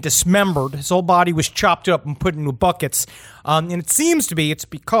murdered and dismembered. His whole body was chopped up and put into buckets. And it seems to be it's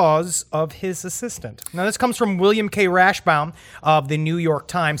because of his assistant. Now, this comes from William K. Rashbaum of the New York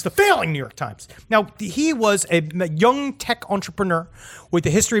Times, the failing New York Times. Now, he was a young tech entrepreneur with a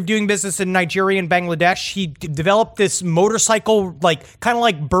history of doing business in Nigeria and Bangladesh. He developed this motorcycle, kind of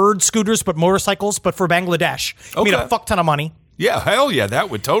like bird scooters, but motorcycles, but for Bangladesh. He made a fuck ton of money. Yeah, hell yeah, that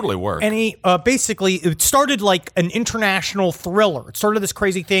would totally work. And he it started like an international thriller. It started this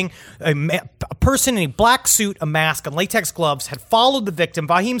crazy thing. A person in a black suit, a mask, and latex gloves had followed the victim,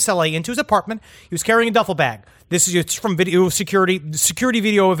 Fahim Saleh, into his apartment. He was carrying a duffel bag. It's from security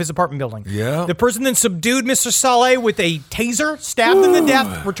video of his apartment building. Yeah. The person then subdued Mr. Saleh with a taser, stabbed him to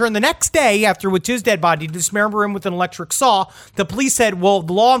death, returned the next day after with his dead body to dismember him with an electric saw. The police said, the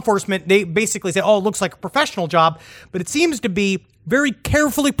law enforcement, they basically said, it looks like a professional job, but it seems to be very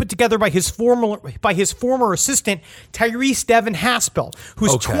carefully put together by his former assistant, Tyrese Devin Haspel,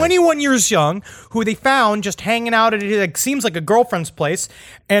 who's 21 years young, who they found just hanging out at seems like a girlfriend's place,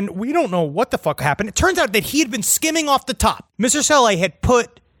 and we don't know what the fuck happened. It turns out that he had been skimming off the top. Mr. Saleh had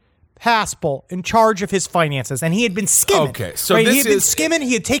put Haspel in charge of his finances, and he had been skimming. Okay, so he had been skimming.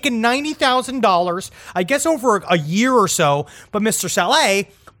 He had taken $90,000, I guess, over a year or so, but Mr. Saleh,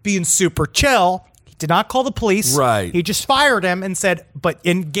 being super chill, did not call the police. Right. He just fired him and said,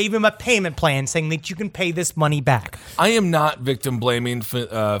 and gave him a payment plan saying that you can pay this money back. I am not victim blaming.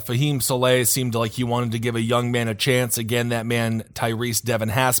 Fahim Saleh seemed like he wanted to give a young man a chance. Again, that man, Tyrese Devin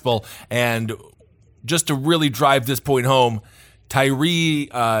Haspel. And just to really drive this point home,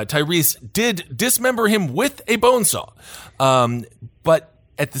 Tyrese did dismember him with a bone saw. But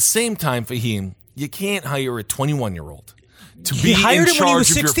at the same time, Fahim, you can't hire a 21-year-old. He hired him when he was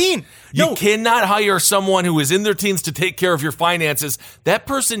 16. You cannot hire someone who is in their teens to take care of your finances. That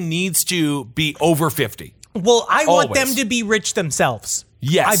person needs to be over 50. Well, I want them to be rich themselves.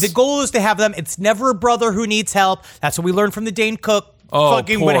 Yes. The goal is to have them. It's never a brother who needs help. That's what we learned from the Dane Cook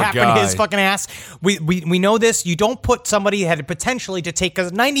fucking what poor happened to his guy. fucking ass. We know this. You don't put somebody who had potentially to take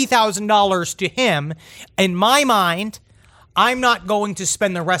 $90,000 to him. In my mind, I'm not going to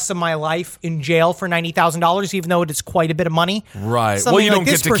spend the rest of my life in jail for $90,000, even though it is quite a bit of money. Right. Something Well, you like don't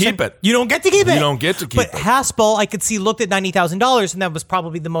get this to person- keep it. You don't get to keep it. You don't get to keep but it. But Haspel, I could see, looked at $90,000, and that was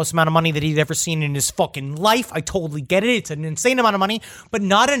probably the most amount of money that he'd ever seen in his fucking life. I totally get it. It's an insane amount of money, but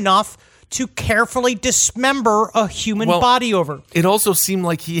not enough to carefully dismember a human body over. It also seemed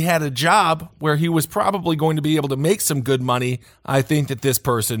like he had a job where he was probably going to be able to make some good money. I think that this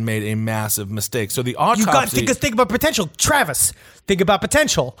person made a massive mistake. So the autopsy... You got to think about potential. Travis, think about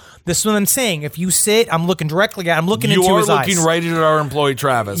potential. This is what I'm saying. If you sit, I'm looking directly at him, looking into his eyes. You are looking right at our employee,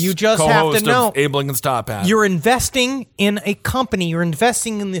 Travis. You just have to co-host know. of Abe Lincoln's Top Hat. You're investing in a company. You're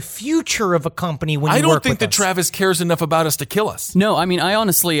investing in the future of a company when you I work don't with think that us. Travis cares enough about us to kill us. No, I mean, I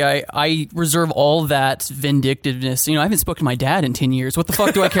honestly, I reserve all that vindictiveness. You know, I haven't spoken to my dad in 10 years. What the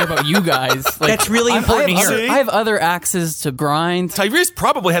fuck do I care about you guys? Like, That's really important to hear. I have other axes to grind. Tyrese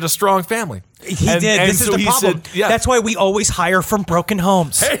probably had a strong family. He did. This is the problem. That's why we always hire from broken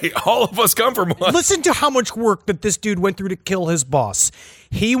homes. Hey, all of us come from one. Listen to how much work that this dude went through to kill his boss.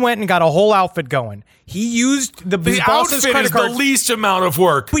 He went and got a whole outfit going. He used the boss's outfit credit is card. the least amount of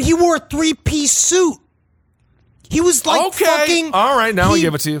work. But he wore a 3-piece suit. He was like fucking... All right, now I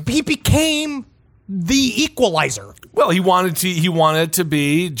give it to you. He became the equalizer. Well, he wanted to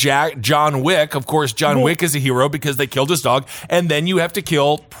be John Wick. Of course, John Wick is a hero because they killed his dog, and then you have to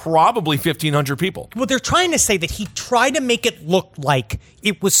kill probably 1,500 people. Well, they're trying to say that he tried to make it look like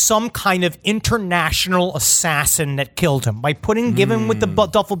it was some kind of international assassin that killed him by giving him with the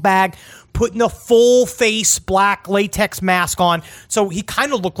duffel bag, putting a full face black latex mask on. So he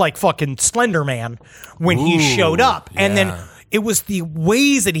kind of looked like fucking Slender Man when he showed up. And then it was the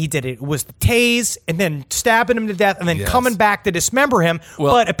ways that he did it. It was the tase and then stabbing him to death and then coming back to dismember him.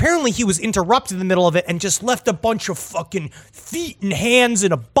 Well, but apparently he was interrupted in the middle of it and just left a bunch of fucking feet and hands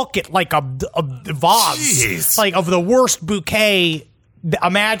in a bucket like a vase. Jeez. Like of the worst bouquet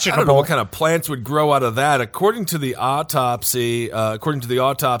imaginable. I don't know what kind of plants would grow out of that. According to the autopsy,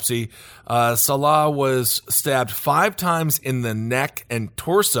 Salah was stabbed 5 times in the neck and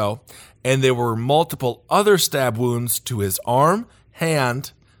torso, and there were multiple other stab wounds to his arm,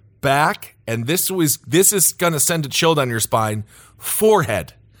 hand, back, and this is going to send a chill down your spine,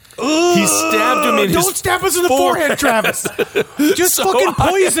 forehead. He stabbed him in his Don't stab us in the forehead, Travis. Just fucking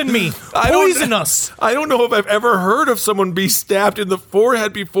poison me. Poison us. I don't know if I've ever heard of someone be stabbed in the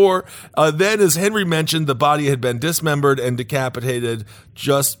forehead before. Then, as Henry mentioned, the body had been dismembered and decapitated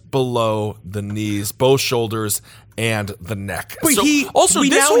just below the knees, both shoulders, and the neck. But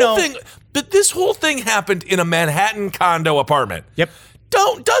this whole thing happened in a Manhattan condo apartment. Yep.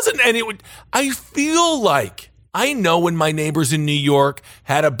 I feel like I know when my neighbors in New York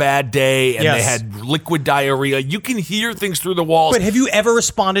had a bad day and they had liquid diarrhea. You can hear things through the walls. But have you ever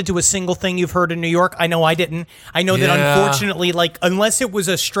responded to a single thing you've heard in New York? I know I didn't. I know that unfortunately, like, unless it was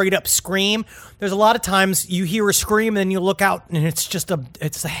a straight up scream, there's a lot of times you hear a scream and then you look out and it's just a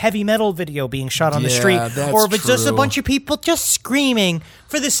heavy metal video being shot on the street. Or if it's just a bunch of people just screaming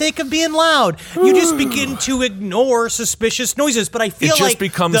for the sake of being loud. You just begin to ignore suspicious noises. But I feel like it just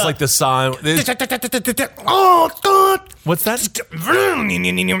becomes like the sound. Oh, God. What's that?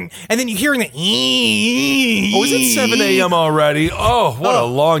 And then you're hearing the Oh, is it 7 a.m. already? Oh, what a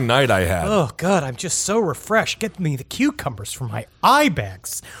long night I had. Oh, God, I'm just so refreshed. Get me the cucumbers from my eye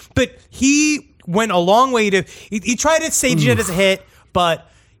bags. But he went a long way to... He tried to stage it as a hit, but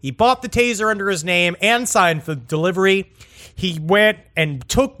he bought the taser under his name and signed for delivery. He went and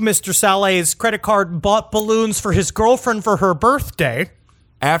took Mr. Saleh's credit card and bought balloons for his girlfriend for her birthday.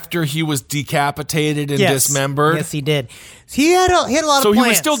 After he was decapitated and dismembered? Yes, he did. He had a lot of plans. So he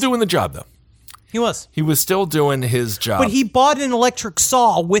was still doing the job, though. He was. He was still doing his job. But he bought an electric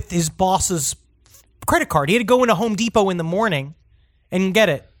saw with his boss's credit card. He had to go into Home Depot in the morning and get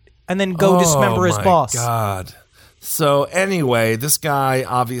it and then go dismember his boss. Oh, my God. So anyway, this guy,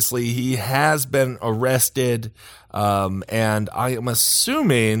 obviously, he has been arrested, and I am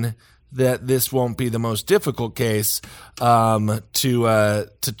assuming that this won't be the most difficult case to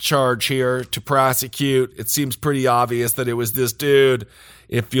charge here, to prosecute. It seems pretty obvious that it was this dude.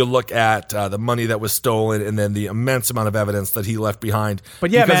 If you look at the money that was stolen and then the immense amount of evidence that he left behind.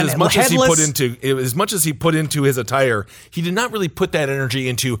 But yeah, because man, as much as he put into his attire, he did not really put that energy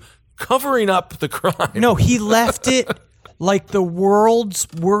into covering up the crime. No, he left it like the world's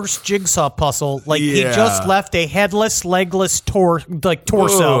worst jigsaw puzzle. Like he just left a headless, legless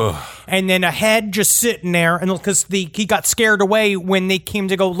torso, Ugh. and then a head just sitting there. And because he got scared away when they came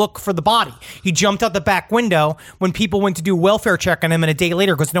to go look for the body, he jumped out the back window when people went to do welfare check on him. And a day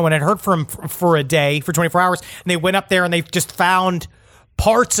later, because no one had heard from him for a day, for 24 hours, and they went up there and they just found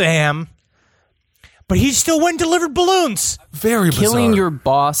parts of him. But he still went and delivered balloons. Very bizarre. Killing your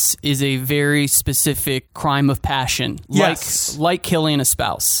boss is a very specific crime of passion. Yes. Like killing a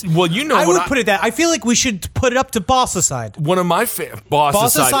spouse. Well, you know I what would put it that. I feel like we should put it up to Bossicide. One of my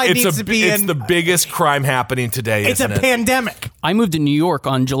Bossicide needs to be it's the biggest crime happening today. It's a pandemic. I moved to New York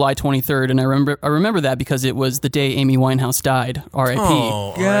on July 23rd, and I remember that because it was the day Amy Winehouse died. R.I.P.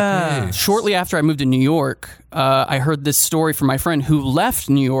 Oh, Yeah. Shortly after I moved to New York, I heard this story from my friend who left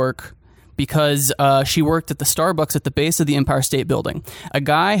New York because she worked at the Starbucks at the base of the Empire State Building. A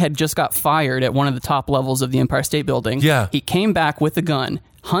guy had just got fired at one of the top levels of the Empire State Building. Yeah. He came back with a gun,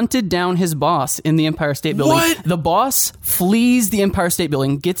 hunted down his boss in the Empire State Building. What? The boss flees the Empire State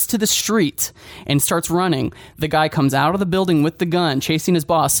Building, gets to the street, and starts running. The guy comes out of the building with the gun, chasing his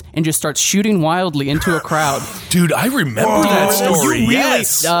boss, and just starts shooting wildly into a crowd. Dude, I remember that story. You really-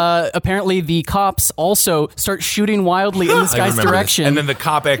 Yes. Apparently, the cops also start shooting wildly in this I guy's remember direction. this. And then the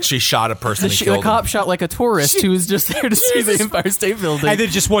cop actually shot a person and The killed cop him. shot like a tourist who was just there to see the Empire State Building. And then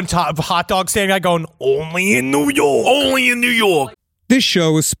just one hot dog stand guy going, only in New York. Only in New York. This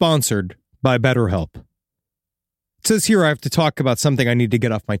show is sponsored by BetterHelp. It says here I have to talk about something I need to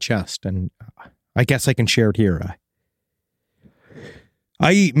get off my chest, and I guess I can share it here.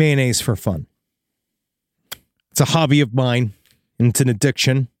 I eat mayonnaise for fun. It's a hobby of mine, and it's an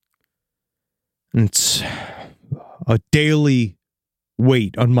addiction. And it's a daily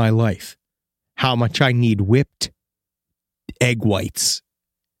weight on my life. How much I need whipped egg whites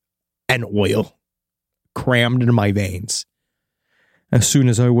and oil crammed into my veins as soon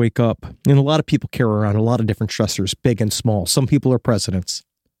as I wake up. And a lot of people carry around a lot of different stressors, big and small. Some people are presidents.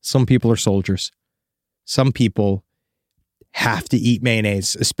 Some people are soldiers. Some people have to eat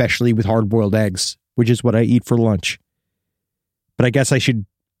mayonnaise, especially with hard-boiled eggs, which is what I eat for lunch. But I guess I should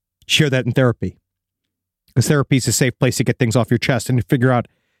share that in therapy. Because therapy is a safe place to get things off your chest and to figure out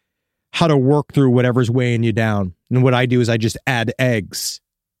how to work through whatever's weighing you down. And what I do is I just add eggs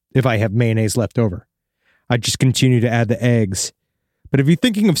if I have mayonnaise left over. I just continue to add the eggs. But if you're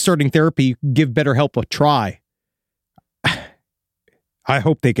thinking of starting therapy, give BetterHelp a try. I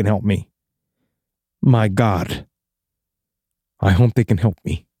hope they can help me. My God. I hope they can help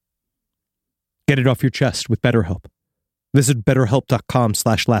me. Get it off your chest with BetterHelp. Visit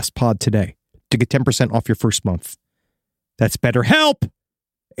BetterHelp.com/lastpod today to get 10% off your first month. That's BetterHelp.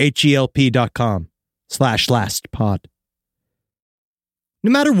 HELP.com/lastpod.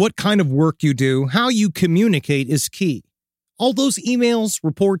 No matter what kind of work you do, how you communicate is key. All those emails,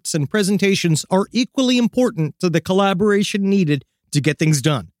 reports, and presentations are equally important to the collaboration needed to get things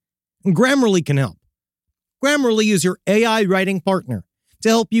done. And Grammarly can help. Grammarly is your AI writing partner to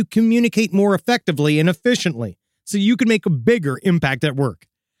help you communicate more effectively and efficiently so you can make a bigger impact at work.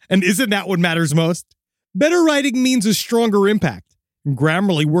 And isn't that what matters most? Better writing means a stronger impact. And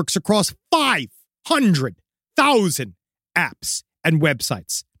Grammarly works across 500,000 apps and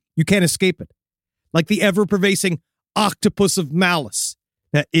websites. You can't escape it. Like the ever-pervasive octopus of malice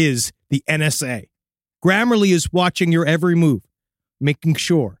that is the NSA. Grammarly is watching your every move, making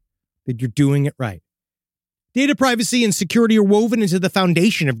sure that you're doing it right. Data privacy and security are woven into the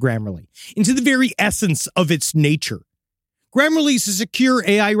foundation of Grammarly, into the very essence of its nature. Grammarly is a secure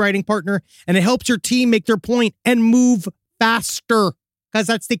AI writing partner, and it helps your team make their point and move faster, because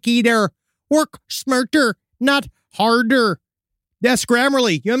that's the key there. Work smarter, not harder. Yes,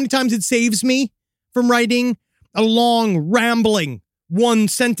 Grammarly. You know how many times it saves me from writing a long, rambling,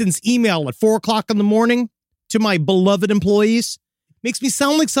 one-sentence email at 4 o'clock in the morning to my beloved employees? Makes me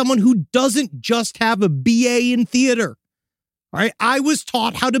sound like someone who doesn't just have a BA in theater. All right, I was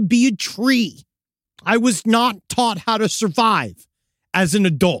taught how to be a tree. I was not taught how to survive as an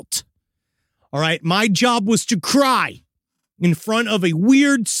adult. All right, my job was to cry in front of a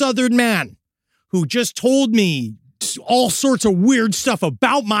weird Southern man who just told me all sorts of weird stuff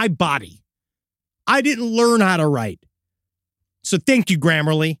about my body. I didn't learn how to write. So thank you,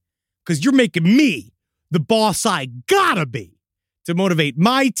 Grammarly, because you're making me the boss I gotta be to motivate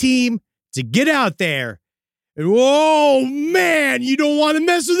my team to get out there. And, oh, man, you don't want to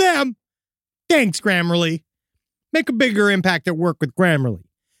mess with them. Thanks, Grammarly. Make a bigger impact at work with Grammarly.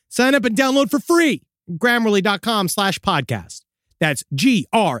 Sign up and download for free. Grammarly.com/podcast. That's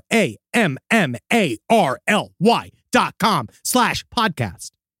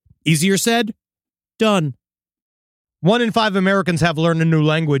GRAMMARLY.com/podcast. Easier said, done. 1 in 5 Americans have learned a new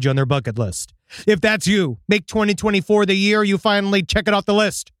language on their bucket list. If that's you, make 2024 the year you finally check it off the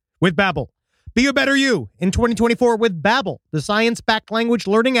list with Babbel. Be a better you in 2024 with Babbel, the science-backed language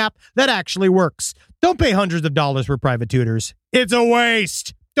learning app that actually works. Don't pay hundreds of dollars for private tutors. It's a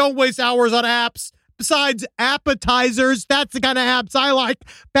waste. Don't waste hours on apps. Besides appetizers, that's the kind of apps I like.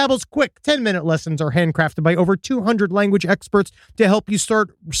 Babbel's quick 10-minute lessons are handcrafted by over 200 language experts to help you start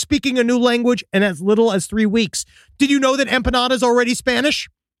speaking a new language in as little as 3 weeks. Did you know that empanada is already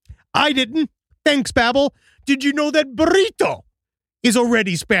Spanish? I didn't. Thanks, Babbel. Did you know that burrito is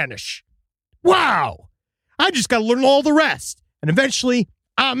already Spanish? Wow. I just got to learn all the rest. And eventually,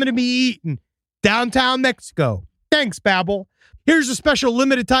 I'm going to be eating downtown Mexico. Thanks, Babbel. Here's a special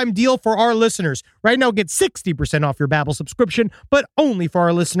limited time deal for our listeners. Right now, get 60% off your Babbel subscription, but only for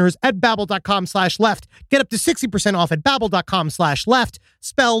our listeners at Babbel.com/left. Get up to 60% off at Babbel.com/left,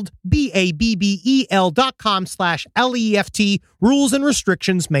 spelled BABBEL.com/LEFT. Rules and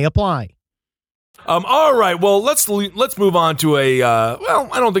restrictions may apply. All right, well, let's move on to a, I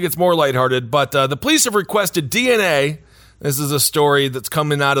don't think it's more lighthearted, but the police have requested DNA. This is a story that's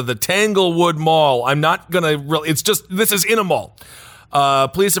coming out of the Tanglewood Mall. I'm not going to really, this is in a mall.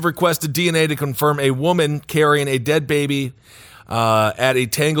 Police have requested DNA to confirm a woman carrying a dead baby at a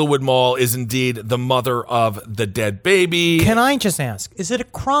Tanglewood Mall is indeed the mother of the dead baby. Can I just ask, is it a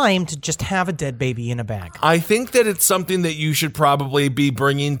crime to just have a dead baby in a bag? I think that it's something that you should probably be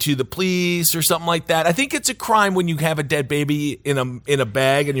bringing to the police or something like that. I think it's a crime when you have a dead baby in a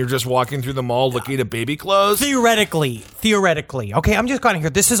bag and you're just walking through the mall looking at baby clothes. Theoretically. Okay, I'm just going to hear.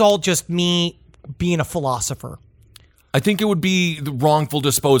 This is all just me being a philosopher. I think it would be the wrongful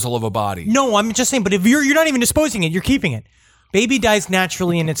disposal of a body. No, I'm just saying, but if you're not even disposing it, you're keeping it. Baby dies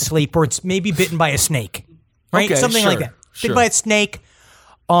naturally in its sleep, or it's maybe bitten by a snake, right? Okay, Something sure, like that. sure. Bitten by a snake.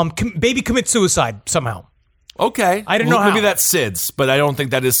 Baby commits suicide somehow. Okay. I don't know how. Maybe that's SIDS, but I don't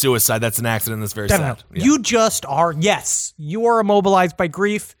think that is suicide. That's an accident that's very sad. Yeah. You just are, yes, you are immobilized by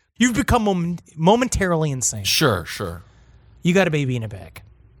grief. You've become momentarily insane. Sure. You got a baby in a bag.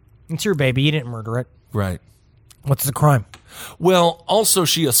 It's your baby. You didn't murder it. Right. What's the crime? Well, also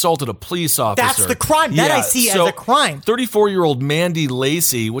she assaulted a police officer. That's the crime. That I see as a crime. 34-year-old Mandy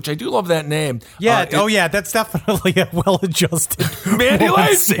Lacey, which I do love that name. Yeah. That's definitely a well-adjusted Mandy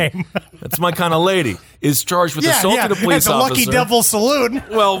Lacey. Name. That's my kind of lady. Is charged with assaulting a police at the officer. Lucky Devil Saloon.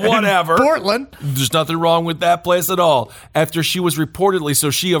 Well, whatever. Portland. There's nothing wrong with that place at all. After she was reportedly,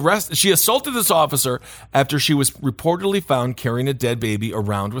 she assaulted this officer after she was reportedly found carrying a dead baby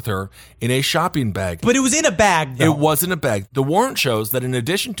around with her in a shopping bag. But it was in a bag, though. It was in a bag. The warrant shows that in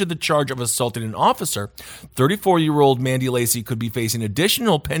addition to the charge of assaulting an officer, 34-year-old Mandy Lacey could be facing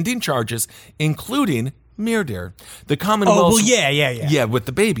additional pending charges, including murder. The Commonwealth's Yeah, with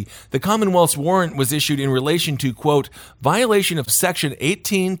the baby. The Commonwealth's warrant was issued in relation to, quote, violation of Section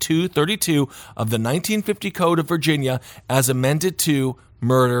 18232 of the 1950 Code of Virginia as amended to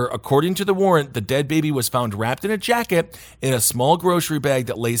murder. According to the warrant, the dead baby was found wrapped in a jacket in a small grocery bag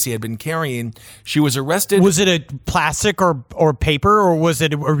that Lacey had been carrying. She was arrested. Was it a plastic or paper, or was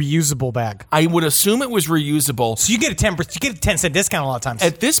it a reusable bag? I would assume it was reusable. So you get a 10% discount a lot of times.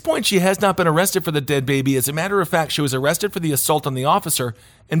 At this point, she has not been arrested for the dead baby. As a matter of fact, she was arrested for the assault on the officer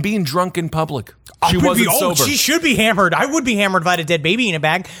and being drunk in public. She wasn't sober. She should be hammered. I would be hammered if I had a dead baby in a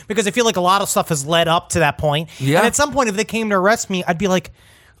bag, because I feel like a lot of stuff has led up to that point. Yeah. And at some point, if they came to arrest me, I'd be like,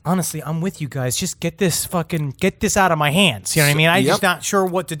 honestly, I'm with you guys. Just get this out of my hands. You know what I mean? I'm just not sure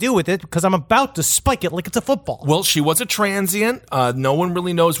what to do with it because I'm about to spike it like it's a football. Well, she was a transient. No one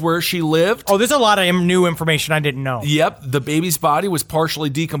really knows where she lived. Oh, there's a lot of new information I didn't know. Yep. The baby's body was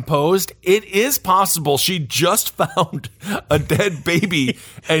partially decomposed. It is possible she just found a dead baby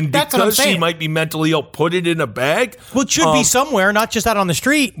and because she might be mentally ill, put it in a bag. Well, it should be somewhere, not just out on the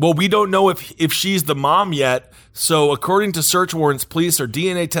street. Well, we don't know if she's the mom yet. So according to search warrants, police are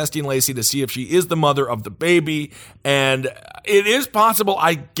DNA testing Lacey to see if she is the mother of the baby. And it is possible,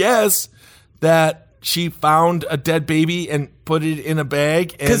 I guess, that she found a dead baby and put it in a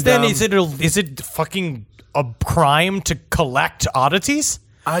bag. Because then is it fucking a crime to collect oddities?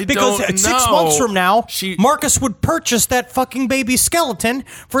 Because 6 months from now, Marcus would purchase that fucking baby skeleton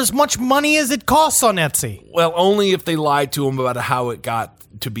for as much money as it costs on Etsy. Well, only if they lied to him about how it got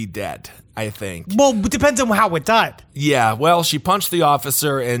to be dead, I think. Well, it depends on how it died. Yeah, well, she punched the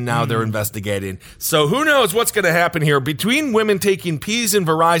officer, and now they're investigating. So who knows what's going to happen here? Between women taking peas in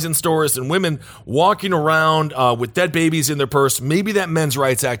Verizon stores and women walking around with dead babies in their purse, maybe that men's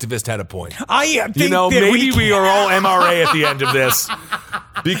rights activist had a point. I think maybe we are all MRA at the end of this.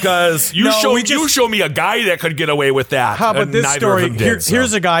 Because you show me a guy that could get away with that. How about this neither story? Of them did,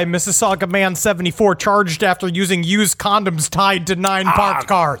 Here's a guy, Mississauga man, 74, charged after using used condoms tied to 9 parked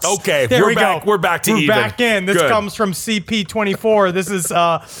cars. Okay, there we're back. We're back to even. We're back in. This comes from CP24.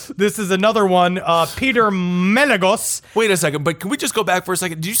 This is another one. Peter Melagos. Wait a second, but can we just go back for a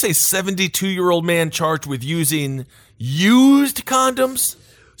second? Did you say 72-year-old man charged with using used condoms?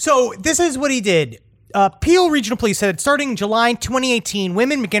 So this is what he did. Peel Regional Police said starting July 2018,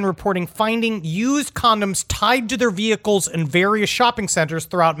 women began reporting finding used condoms tied to their vehicles in various shopping centers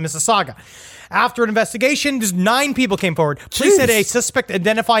throughout Mississauga. After an investigation, 9 people came forward. Police said a suspect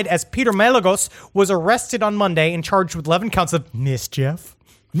identified as Peter Melagos was arrested on Monday and charged with 11 counts of mischief.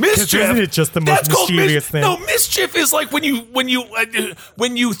 Mischief. Isn't it just the most mischievous thing? No, mischief is like when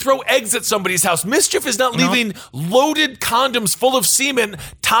you throw eggs at somebody's house. Mischief is not leaving loaded condoms full of semen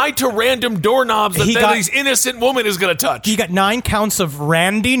tied to random doorknobs that this innocent woman is going to touch. He got 9 counts of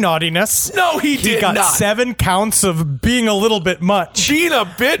randy naughtiness. No, he did not. He got 7 counts of being a little bit much. Being a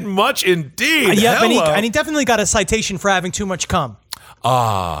bit much indeed. And he definitely got a citation for having too much cum.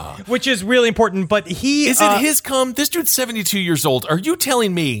 Which is really important, but is it his cum? This dude's 72 years old. Are you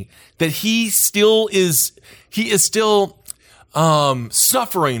telling me that he is still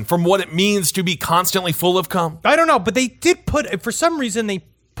suffering from what it means to be constantly full of cum? I don't know, but they did for some reason, they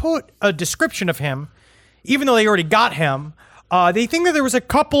put a description of him, even though they already got him. They think that there was a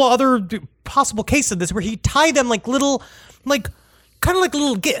couple other possible cases of this where he tied them like little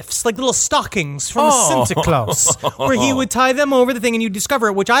gifts, like little stockings from Santa Claus, where he would tie them over the thing and you discover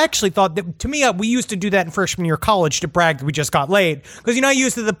it, which I actually thought that, to me, we used to do that in freshman year of college to brag that we just got laid. Because, I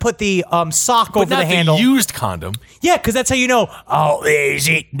used to put the sock over the handle. The used condom. Yeah, because that's how you know, there's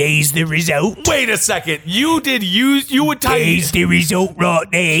it, there's the result. Wait a second. You would tie. There's the result right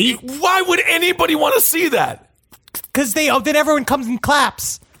there. Why would anybody want to see that? Because then everyone comes and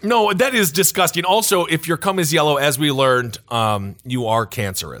claps. No, that is disgusting. Also, if your cum is yellow, as we learned, you are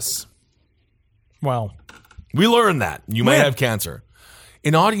cancerous. Well, we learned that. You might have cancer.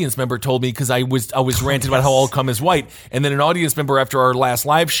 An audience member told me, because I was ranting about how all cum is white, and then an audience member after our last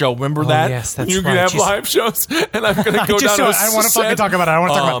live show, remember that? Yes, that's You're right. going to have live shows, and I'm going to go down. I don't want to fucking talk about it. I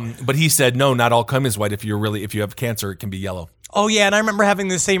want to talk about it. But he said, no, not all cum is white. If you have cancer, it can be yellow. Oh yeah, and I remember having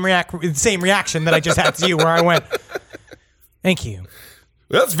the same reaction that I just had to you, where I went, "Thank you."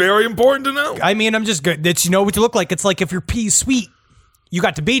 That's very important to know. I mean, I'm just good. That you know what you look like. It's like if your pee's sweet, you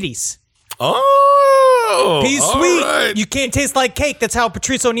got diabetes. Oh, pee's sweet. Right. You can't taste like cake. That's how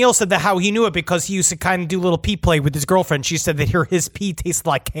Patrice O'Neal said that. How he knew it, because he used to kind of do little pee play with his girlfriend. She said that his pee tasted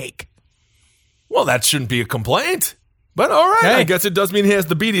like cake. Well, that shouldn't be a complaint. But all right, I guess it does mean he has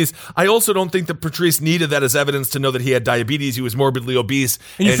diabetes. I also don't think that Patrice needed that as evidence to know that he had diabetes. He was morbidly obese.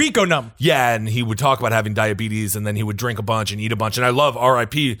 And your feet go numb. Yeah, and he would talk about having diabetes, and then he would drink a bunch and eat a bunch. And I love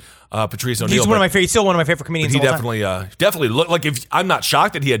R.I.P. Patrice O'Neal. He's still one of my favorite comedians. He definitely looked like. If I'm not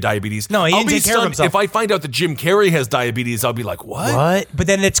shocked that he had diabetes. No, he didn't take care of himself. If I find out that Jim Carrey has diabetes, I'll be like, what? What? But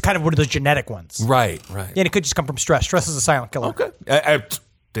then it's kind of one of those genetic ones. Right. Yeah, and it could just come from stress. Stress is a silent killer. Okay.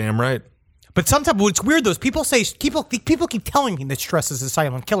 Damn right. But sometimes it's weird. People keep telling me that stress is a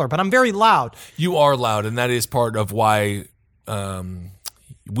silent killer, but I'm very loud. You are loud, and that is part of why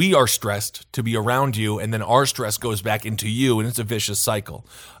we are stressed to be around you, and then our stress goes back into you, and it's a vicious cycle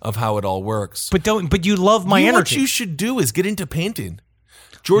of how it all works. But you love my energy. What you should do is get into painting.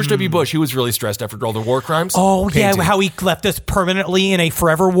 George W. Bush, he was really stressed after all the war crimes. Oh, painting. Yeah, how he left us permanently in a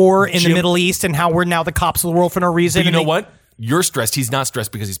forever war in the Middle East, and how we're now the cops of the world for no reason. But you know what? You're stressed. He's not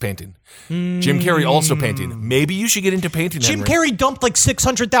stressed because he's painting. Jim Carrey also painting. Maybe you should get into painting. Jim Carrey dumped like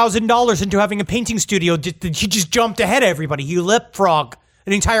 $600,000 into having a painting studio. He just jumped ahead of everybody. He leapfrogged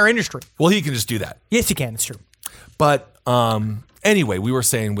an entire industry. Well, he can just do that. Yes, he can. It's true. But anyway, we were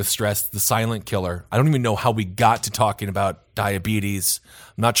saying with stress, the silent killer. I don't even know how we got to talking about diabetes.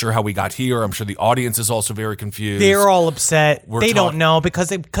 I'm not sure how we got here. I'm sure the audience is also very confused. They're all upset. They don't know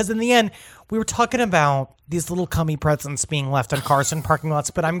because in the end, we were talking about these little cummy presents being left in cars and parking lots.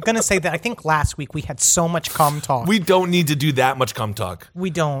 But I'm going to say that I think last week we had so much cum talk. We don't need to do that much cum talk. We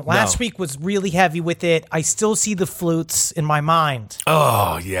don't. Last week was really heavy with it. I still see the flutes in my mind.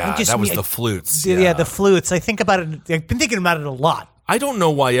 Oh, yeah. That was the flutes. Yeah, the flutes. I think about it. I've been thinking about it a lot. I don't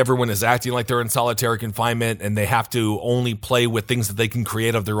know why everyone is acting like they're in solitary confinement and they have to only play with things that they can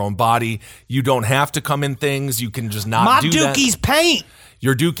create of their own body. You don't have to come in things. You can just not do that. My Dookie's paint.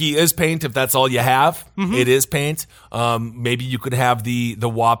 Your dookie is paint if that's all you have. It is paint. Maybe you could have the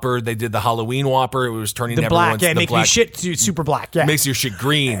Whopper. They did the Halloween Whopper. It was turning The black, everyone's make your shit super black. Yeah, makes your shit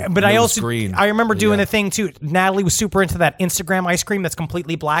green. But I also green. I remember doing a thing too. Natalie was super into that Instagram ice cream that's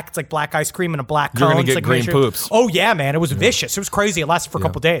completely black. It's like black ice cream and a black cone. You're gonna get like green poops. Oh yeah, man, it was vicious. It was crazy. It lasted for a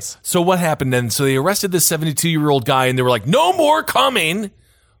couple days. So what happened then? So they arrested this 72-year-old guy, and they were like, "No more coming."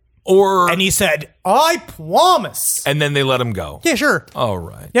 And he said, "I promise." And then they let him go. Yeah, sure. All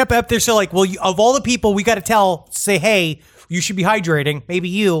right. Yep. They're still like, well, of all the people we got to say, hey, you should be hydrating. Maybe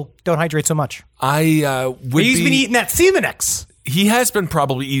you don't hydrate so much. He's been eating that Semenex. He has been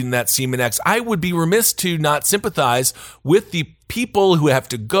probably eating that Semenex. I would be remiss to not sympathize with the people who have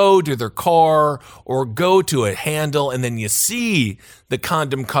to go to their car or go to a handle, and then you see the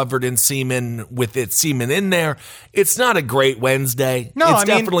condom covered in semen with its semen in there. It's not a great Wednesday. No, it's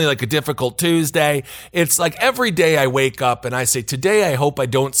definitely like a difficult Tuesday. It's like every day I wake up and I say, today I hope I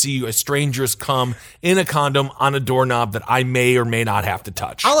don't see a stranger's cum in a condom on a doorknob that I may or may not have to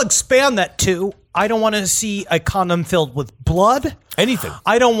touch. I'll expand that too. I don't want to see a condom filled with blood. Anything.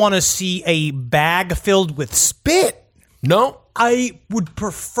 I don't want to see a bag filled with spit. No. I would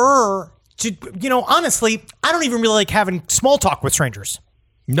prefer to, honestly, I don't even really like having small talk with strangers.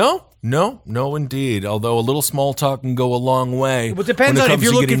 No, indeed. Although a little small talk can go a long way. Well, it depends when it on comes if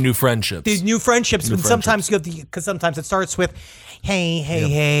you're to looking getting new friendships. These new friendships, sometimes you have because sometimes it starts with,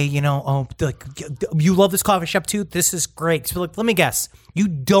 hey, you love this coffee shop too. This is great. So let me guess, you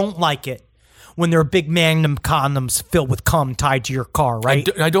don't like it when there are big Magnum condoms filled with cum tied to your car, right?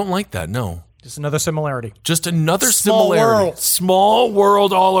 I don't like that. No. Just another similarity. Just another Small similarity. world. Small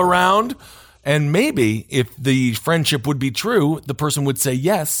world all around. And maybe if the friendship would be true, the person would say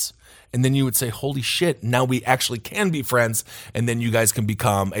yes. And then you would say, holy shit, now we actually can be friends. And then you guys can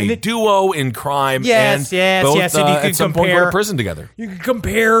become a duo in crime. Yes. And both And you can at some point go to prison together. You can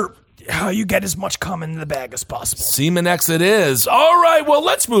compare how you get as much cum in the bag as possible. Semenex it is. All right, well,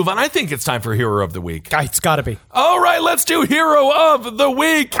 let's move on. I think it's time for Hero of the Week. It's got to be. All right, let's do Hero of the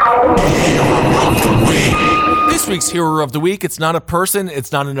Week. This week's Hero of the Week, it's not a person,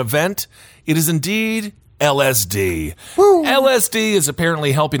 it's not an event. It is indeed LSD. Woo. LSD is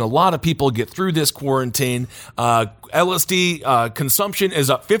apparently helping a lot of people get through this quarantine. LSD consumption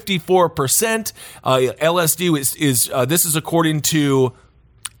is up 54%. LSD is this is according to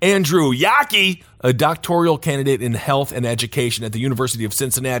Andrew Yockey, a doctoral candidate in health and education at the University of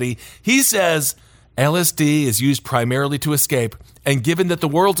Cincinnati. He says LSD is used primarily to escape, and given that the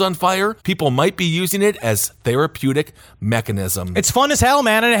world's on fire, people might be using it as therapeutic mechanism. It's fun as hell,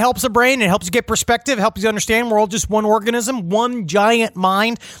 man, and it helps the brain. It helps you get perspective. It helps you understand we're all just one organism, one giant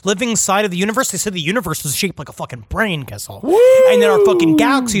mind living inside of the universe. They said the universe is shaped like a fucking brain, Kessel. And then our fucking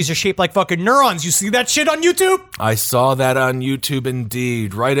galaxies are shaped like fucking neurons. You see that shit on YouTube? I saw that on YouTube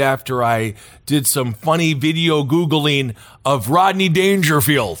indeed, right after I did some funny video Googling of Rodney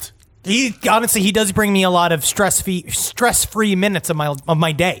Dangerfield. He does bring me a lot of stress-free minutes of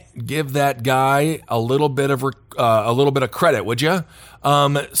my day. Give that guy a little bit of credit, would you?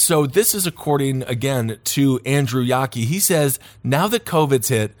 So this is according again to Andrew Yockey. He says now that COVID's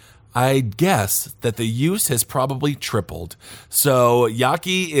hit, I guess that the use has probably tripled. So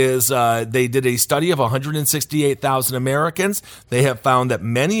Yockey is, they did a study of 168,000 Americans. They have found that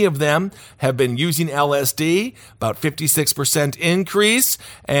many of them have been using LSD, about 56% increase.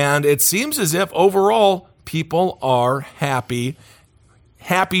 And it seems as if overall people are happier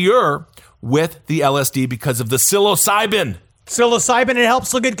with the LSD because of the psilocybin. Psilocybin, it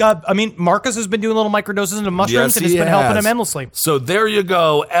helps. Look at, Marcus has been doing little microdoses into mushrooms, and it's been helping him endlessly. So there you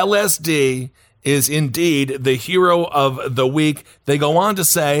go. LSD is indeed the hero of the week. They go on to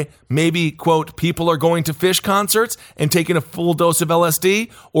say, maybe, quote, people are going to Fish concerts and taking a full dose of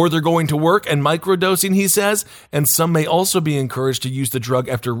LSD, or they're going to work and microdosing, he says. And some may also be encouraged to use the drug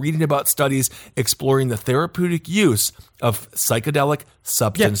after reading about studies exploring the therapeutic use of psychedelic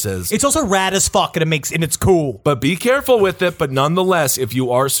substances. Yeah, it's also rad as fuck, and it's cool. But be careful with it. But nonetheless, if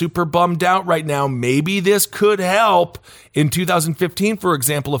you are super bummed out right now, maybe this could help. In 2015, for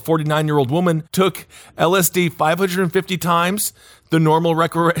example, a 49-year-old woman took LSD 550 times the normal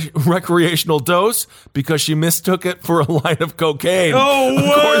recreational dose because she mistook it for a line of cocaine. Oh,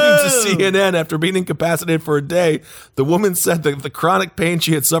 according to CNN, after being incapacitated for a day, the woman said that the chronic pain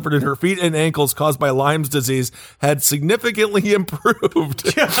she had suffered in her feet and ankles caused by Lyme's disease had significantly improved.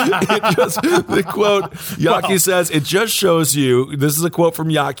 The quote, Yockey says, it just shows you, this is a quote from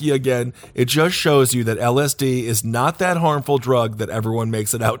Yockey again, it just shows you that LSD is not that harmful drug that everyone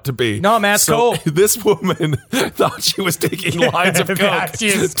makes it out to be. No, man, it's cool. This woman thought she was taking lines of coke. Yeah,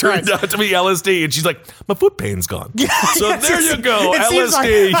 Jesus turned Christ. out to be LSD, and she's like, my foot pain's gone. So Yes, there you go, it seems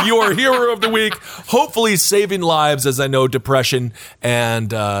LSD, your hero of the week. Hopefully saving lives, as I know depression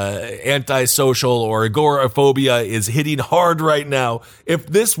and antisocial or agoraphobia is hitting hard right now. If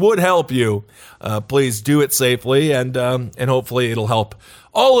this would help you, please do it safely, and hopefully it'll help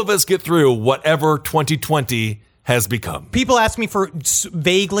all of us get through whatever 2020 has become. People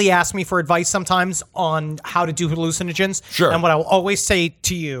vaguely ask me for advice sometimes on how to do hallucinogens. Sure. And what I will always say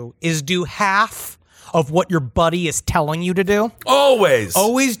to you is do half of what your buddy is telling you to do. Always.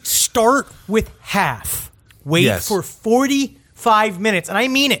 Always start with half. Wait for 45 minutes. And I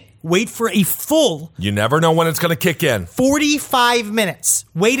mean it. Wait for a full. You never know when it's going to kick in. 45 minutes.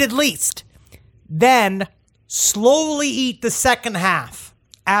 Wait at least. Then slowly eat the second half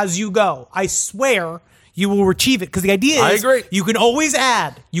as you go. I swear you will achieve it, because the idea is I agree. You can always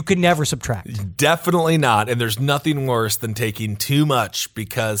add. You can never subtract. Definitely not. And there's nothing worse than taking too much,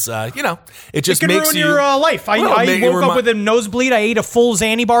 because, it just it can makes ruin you... your life. I woke up with a nosebleed. I ate a full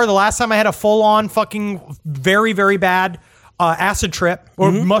Xanny bar. The last time I had a full-on fucking very, very bad acid trip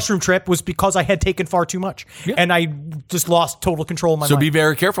or mushroom trip was because I had taken far too much. Yeah. And I just lost total control of my mind. So be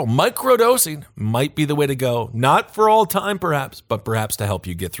very careful. Microdosing might be the way to go. Not for all time, perhaps, but perhaps to help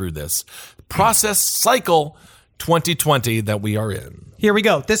you get through this process cycle 2020 that we are in. Here we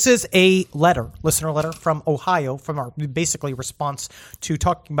go. This is a listener letter from Ohio, from our basically response to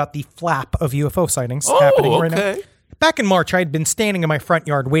talking about the flap of UFO sightings happening right now. Back in March, I had been standing in my front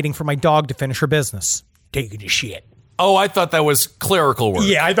yard waiting for my dog to finish her business. Taking a shit. Oh, I thought that was clerical work.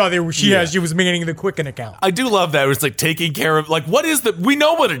 Yeah, I thought she was manning the Quicken account. I do love that. It was like taking care of, like, what is we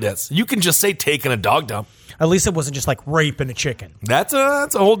know what it is. You can just say taking a dog dump. At least it wasn't just like raping a chicken. That's a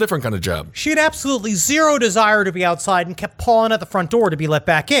whole different kind of job. She had absolutely zero desire to be outside and kept pawing at the front door to be let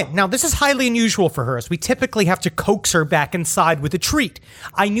back in. Now, this is highly unusual for her, as we typically have to coax her back inside with a treat.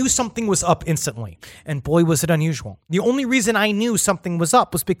 I knew something was up instantly, and boy, was it unusual. The only reason I knew something was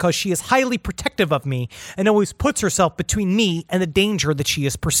up was because she is highly protective of me and always puts herself between me and the danger that she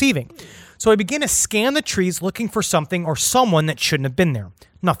is perceiving. So I began to scan the trees looking for something or someone that shouldn't have been there.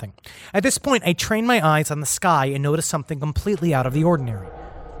 Nothing. At this point, I trained my eyes on the sky and noticed something completely out of the ordinary.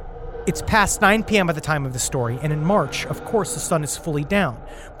 It's past 9 p.m. at the time of the story, and in March, of course, the sun is fully down,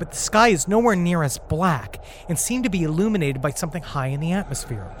 but the sky is nowhere near as black and seemed to be illuminated by something high in the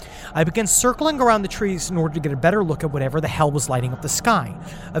atmosphere. I began circling around the trees in order to get a better look at whatever the hell was lighting up the sky.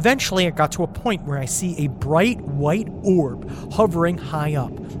 Eventually, I got to a point where I see a bright white orb hovering high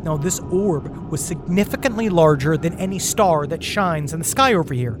up. Now, this orb was significantly larger than any star that shines in the sky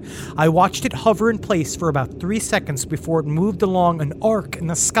over here. I watched it hover in place for about 3 seconds before it moved along an arc in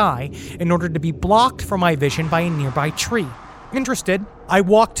the sky in order to be blocked from my vision by a nearby tree. Interested, I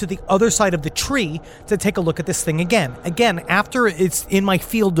walked to the other side of the tree to take a look at this thing again. Again, after it's in my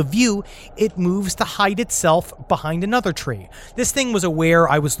field of view, it moves to hide itself behind another tree. This thing was aware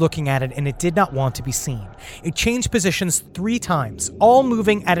I was looking at it, and it did not want to be seen. It changed positions 3 times, all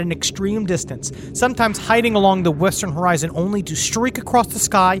moving at an extreme distance, sometimes hiding along the western horizon only to streak across the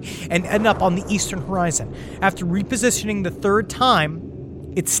sky and end up on the eastern horizon. After repositioning the 3rd time,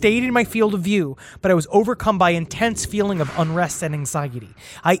 it stayed in my field of view, but I was overcome by intense feeling of unrest and anxiety.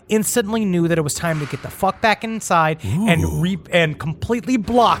 I instantly knew that it was time to get the fuck back inside and completely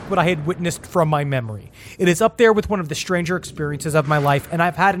block what I had witnessed from my memory. It is up there with one of the stranger experiences of my life, and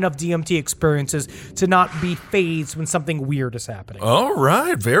I've had enough DMT experiences to not be fazed when something weird is happening. All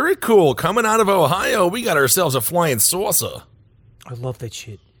right, very cool. Coming out of Ohio, we got ourselves a flying saucer. I love that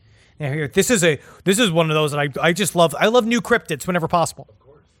shit. Now here, this is one of those that I just love. I love new cryptids whenever possible.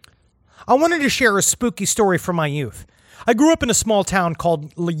 I wanted to share a spooky story from my youth. I grew up in a small town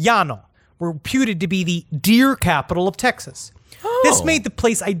called Llano, reputed to be the deer capital of Texas. This made the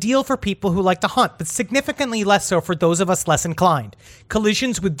place ideal for people who like to hunt, but significantly less so for those of us less inclined.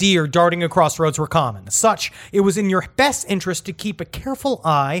 Collisions with deer darting across roads were common. As such, it was in your best interest to keep a careful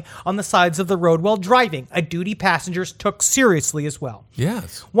eye on the sides of the road while driving, a duty passengers took seriously as well.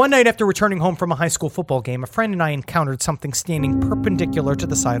 Yes. One night after returning home from a high school football game, a friend and I encountered something standing perpendicular to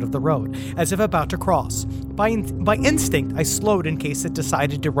the side of the road, as if about to cross. By instinct, I slowed in case it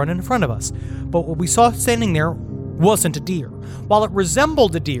decided to run in front of us. But what we saw standing there wasn't a deer. While it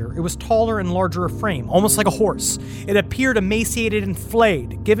resembled a deer, it was taller and larger of frame, almost like a horse. It appeared emaciated and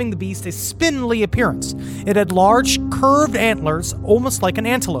flayed, giving the beast a spindly appearance. It had large, curved antlers, almost like an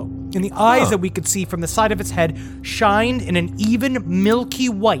antelope, and the eyes that we could see from the side of its head shined in an even milky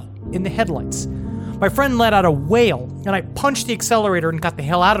white in the headlights. My friend let out a wail, and I punched the accelerator and got the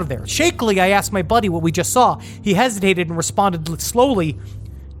hell out of there. Shakily, I asked my buddy what we just saw. He hesitated and responded slowly,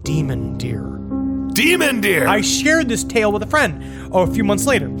 "Demon deer." Demon deer. I shared this tale with a friend a few months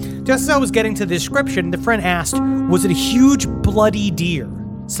later. Just as I was getting to the description, the friend asked, was it a huge bloody deer?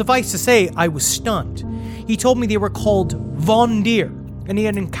 Suffice to say, I was stunned. He told me they were called Von deer, and he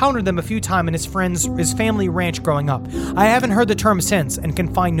had encountered them a few times in his family ranch growing up. I haven't heard the term since and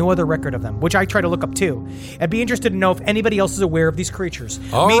can find no other record of them, which I try to look up too. I'd be interested to know if anybody else is aware of these creatures.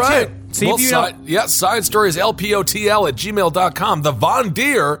 Me too. See if you know. Yeah, side stories, lpotl@gmail.com. The Von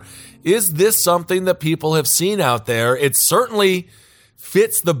deer, is this something that people have seen out there? It certainly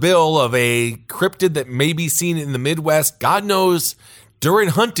fits the bill of a cryptid that may be seen in the Midwest. God knows, during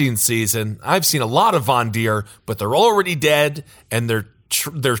hunting season, I've seen a lot of Von deer, but they're already dead and they're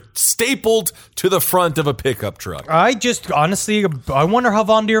stapled to the front of a pickup truck. I wonder how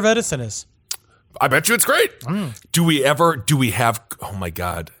Von deer Edison is. I bet you it's great. Do we have, oh my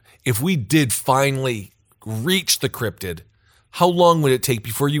God, if we did finally reach the cryptid, how long would it take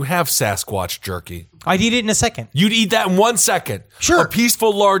before you have Sasquatch jerky? I'd eat it in a second. You'd eat that in 1 second. Sure. A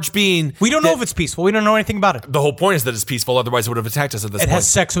peaceful large being. We don't know if it's peaceful. We don't know anything about it. The whole point is that it's peaceful, otherwise it would have attacked us at this point. It has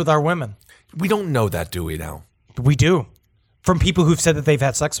sex with our women. We don't know that, do we now? We do. From people who've said that they've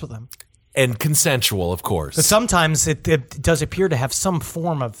had sex with them. And consensual, of course. But sometimes it does appear to have some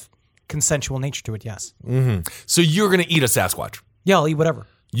form of consensual nature to it, yes. Mm-hmm. So you're going to eat a Sasquatch? Yeah, I'll eat whatever.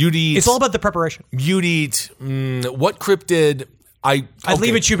 You'd eat... It's all about the preparation. You'd eat... what cryptid... I'd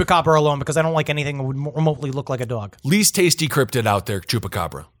leave a chupacabra alone because I don't like anything that would remotely look like a dog. Least tasty cryptid out there,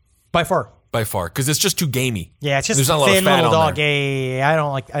 chupacabra. By far. Because it's just too gamey. Yeah, it's just There's not a lot thin of fat little on dog. there.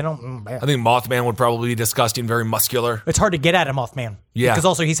 Yeah, I think Mothman would probably be disgusting, very muscular. It's hard to get at a Mothman. Yeah. Because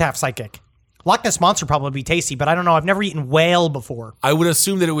also he's half psychic. Loch Ness Monster probably be tasty, but I don't know. I've never eaten whale before. I would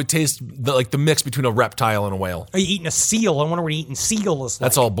assume that it would taste like the mix between a reptile and a whale. Are you eating a seal? I wonder what eating seal is like.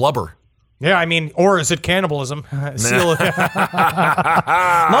 That's all blubber. Yeah, I mean, or is it cannibalism? Seal. Love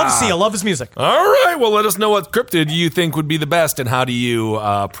seal. Love his music. All right. Well, let us know what cryptid you think would be the best and how do you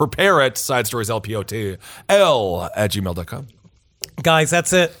prepare it. Side stories, lpotl@gmail.com. Guys,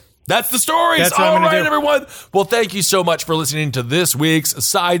 that's it. That's the stories. That's what I'm All gonna right, do. everyone. Well, thank you so much for listening to this week's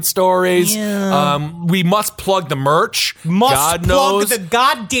Side Stories. Yeah. We must plug the merch. Must God plug knows the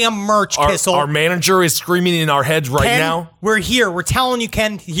goddamn merch, Kissel. Our manager is screaming in our heads right Ken, now. We're here. We're telling you,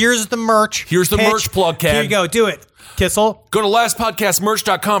 Ken, here's the merch. Here's the merch plug, Ken. Here you go. Do it, Kissel. Go to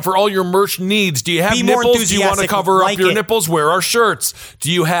lastpodcastmerch.com for all your merch needs. Do you have Be more nipples? Do you want to enthusiastic, cover up like your it. nipples? Wear our shirts.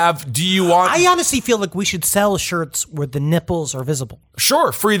 Do you want... I honestly feel like we should sell shirts where the nipples are visible.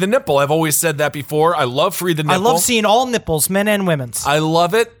 Sure, free the nipple. I've always said that before. I love free the nipple. I love seeing all nipples, men and women's. I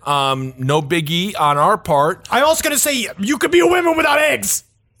love it. No biggie on our part. I'm also going to say you could be a woman without eggs.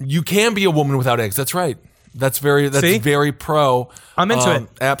 You can be a woman without eggs. That's right. That's very pro. I'm into it.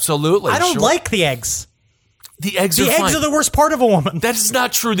 Absolutely. I don't sure. like the eggs. The eggs are The fine. eggs are the worst part of a woman. That is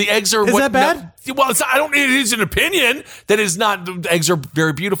not true. The eggs are Is that bad? Well, it's not, it is an opinion that is not. The eggs are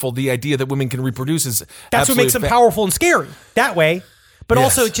very beautiful. The idea that women can reproduce is That's what makes them powerful and scary. That way. But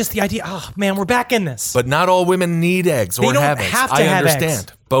Yes. also just the idea, oh man, we're back in this. But not all women need eggs or They don't have eggs. have to I have understand.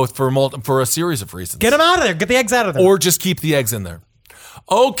 eggs. Both for a series of reasons. Get them out of there. Get the eggs out of there. Or just keep the eggs in there.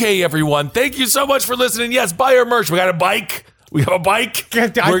 Okay, everyone. Thank you so much for listening. Yes, buy our merch. We got a bike. We have a bike. We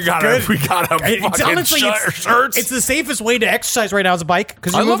got a fucking shirts. It's the safest way to exercise right now is a bike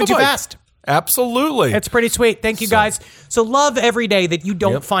because you're I love moving a too bike. fast. Absolutely. It's pretty sweet. Thank you, guys. So love every day that you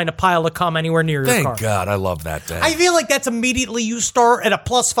don't find a pile of cum anywhere near your car. Thank God. I love that day. I feel like that's immediately you start at a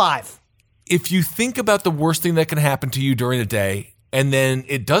 +5. If you think about the worst thing that can happen to you during a day and then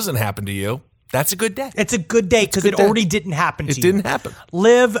it doesn't happen to you, that's a good day. It's a good day because it already didn't happen to you. It didn't happen.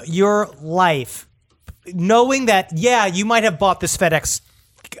 Live your life knowing that, yeah, you might have bought this FedEx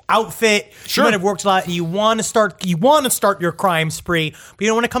outfit. Sure. You might have worked a lot. You want to start your crime spree. But you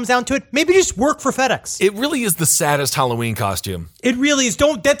know, when it comes down to it, maybe just work for FedEx. It really is the saddest Halloween costume. It really is.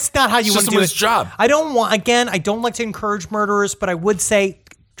 That's not how you want to do it. It's just a job. I don't like to encourage murderers, but I would say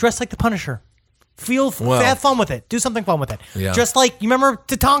dress like the Punisher. Have fun with it. Do something fun with it. Yeah. Just like, you remember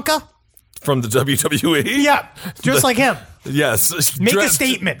Tatanka? From the WWE? Yeah. Just like him. Yes. Make a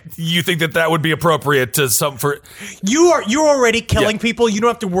statement. You think that would be appropriate to some for... You're already killing people. You don't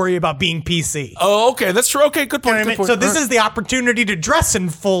have to worry about being PC. Oh, okay. That's true. Okay, good point. You know what I mean? So this is the opportunity to dress in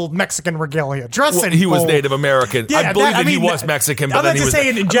full Mexican regalia. He was Native American. Yeah, I believe he was Mexican, but I'm then not he was...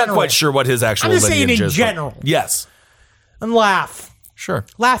 saying in I'm general. not quite sure what his actual I'm just saying lineage in is, but- general. Yes. And laugh. Sure.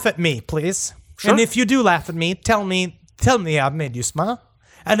 Laugh at me, please. Sure. And if you do laugh at me, tell me I've made you smile.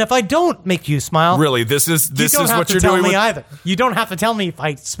 And if I don't make you smile, Really, this is you don't have what to you're tell doing me with... either. You don't have to tell me if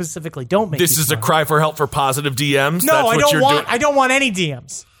I specifically don't make This you is a smile. cry for help for positive DMs? No, That's what you're doing? I don't want any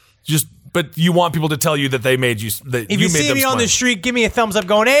DMs. But you want people to tell you that they made you... That If you made see them me on smile. the street, give me a thumbs up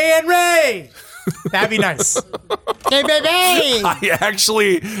going, "Hey, Henry!" That'd be nice. Hey, baby! I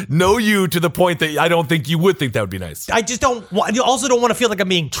actually know you to the point that I don't think you would think that would be nice. I just don't. I also don't want to feel like I'm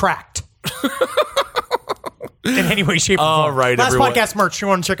being tracked. In any way, shape, or form. All right, Last everyone. podcast merch. You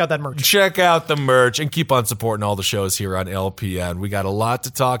want to check out that merch? Check out the merch and keep on supporting all the shows here on LPN. We got a lot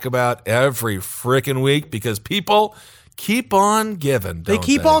to talk about every freaking week because people keep on giving. They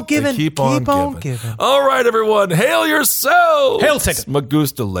keep on giving. They keep on giving. All right, everyone. Hail yourselves. Hail Satan.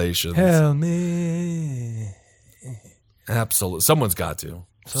 Magustalations. Hail me. Absolutely. Someone's got to.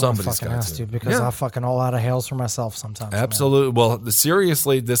 Somebody's got to. Because I fucking all out of hails for myself sometimes. Absolutely. Man. Well,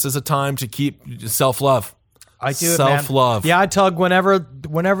 seriously, this is a time to keep self-love. I do self-love. It, man. Yeah, I tug whenever the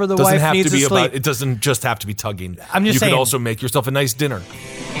doesn't wife have needs to be to sleep. it doesn't just have to be tugging. I'm just saying. You could also make yourself a nice dinner.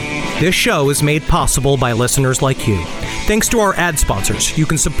 This show is made possible by listeners like you. Thanks to our ad sponsors, you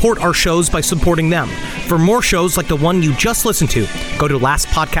can support our shows by supporting them. For more shows like the one you just listened to, go to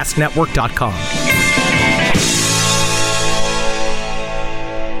lastpodcastnetwork.com.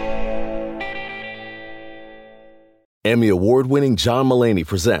 Emmy award-winning John Mulaney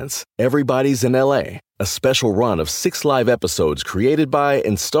presents Everybody's in L.A., a special run of 6 live episodes created by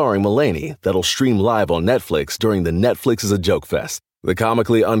and starring Mulaney that'll stream live on Netflix during the Netflix is a Joke Fest. The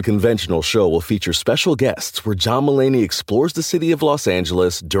comically unconventional show will feature special guests where John Mulaney explores the city of Los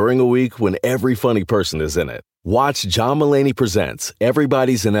Angeles during a week when every funny person is in it. Watch John Mulaney Presents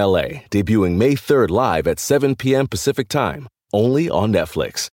Everybody's in L.A., debuting May 3rd live at 7 p.m. Pacific Time, only on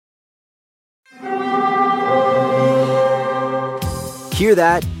Netflix. Hear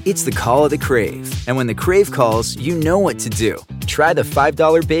that? It's the call of the Crave. And when the Crave calls, you know what to do. Try the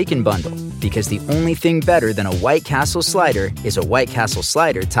 $5 Bacon Bundle, because the only thing better than a White Castle slider is a White Castle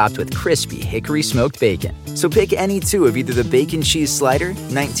slider topped with crispy hickory smoked bacon. So pick any two of either the Bacon Cheese Slider,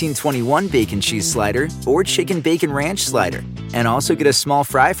 1921 Bacon Cheese Slider, or Chicken Bacon Ranch Slider. And also get a small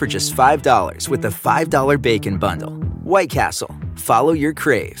fry for just $5 with the $5 Bacon Bundle. White Castle. Follow your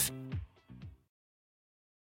Crave.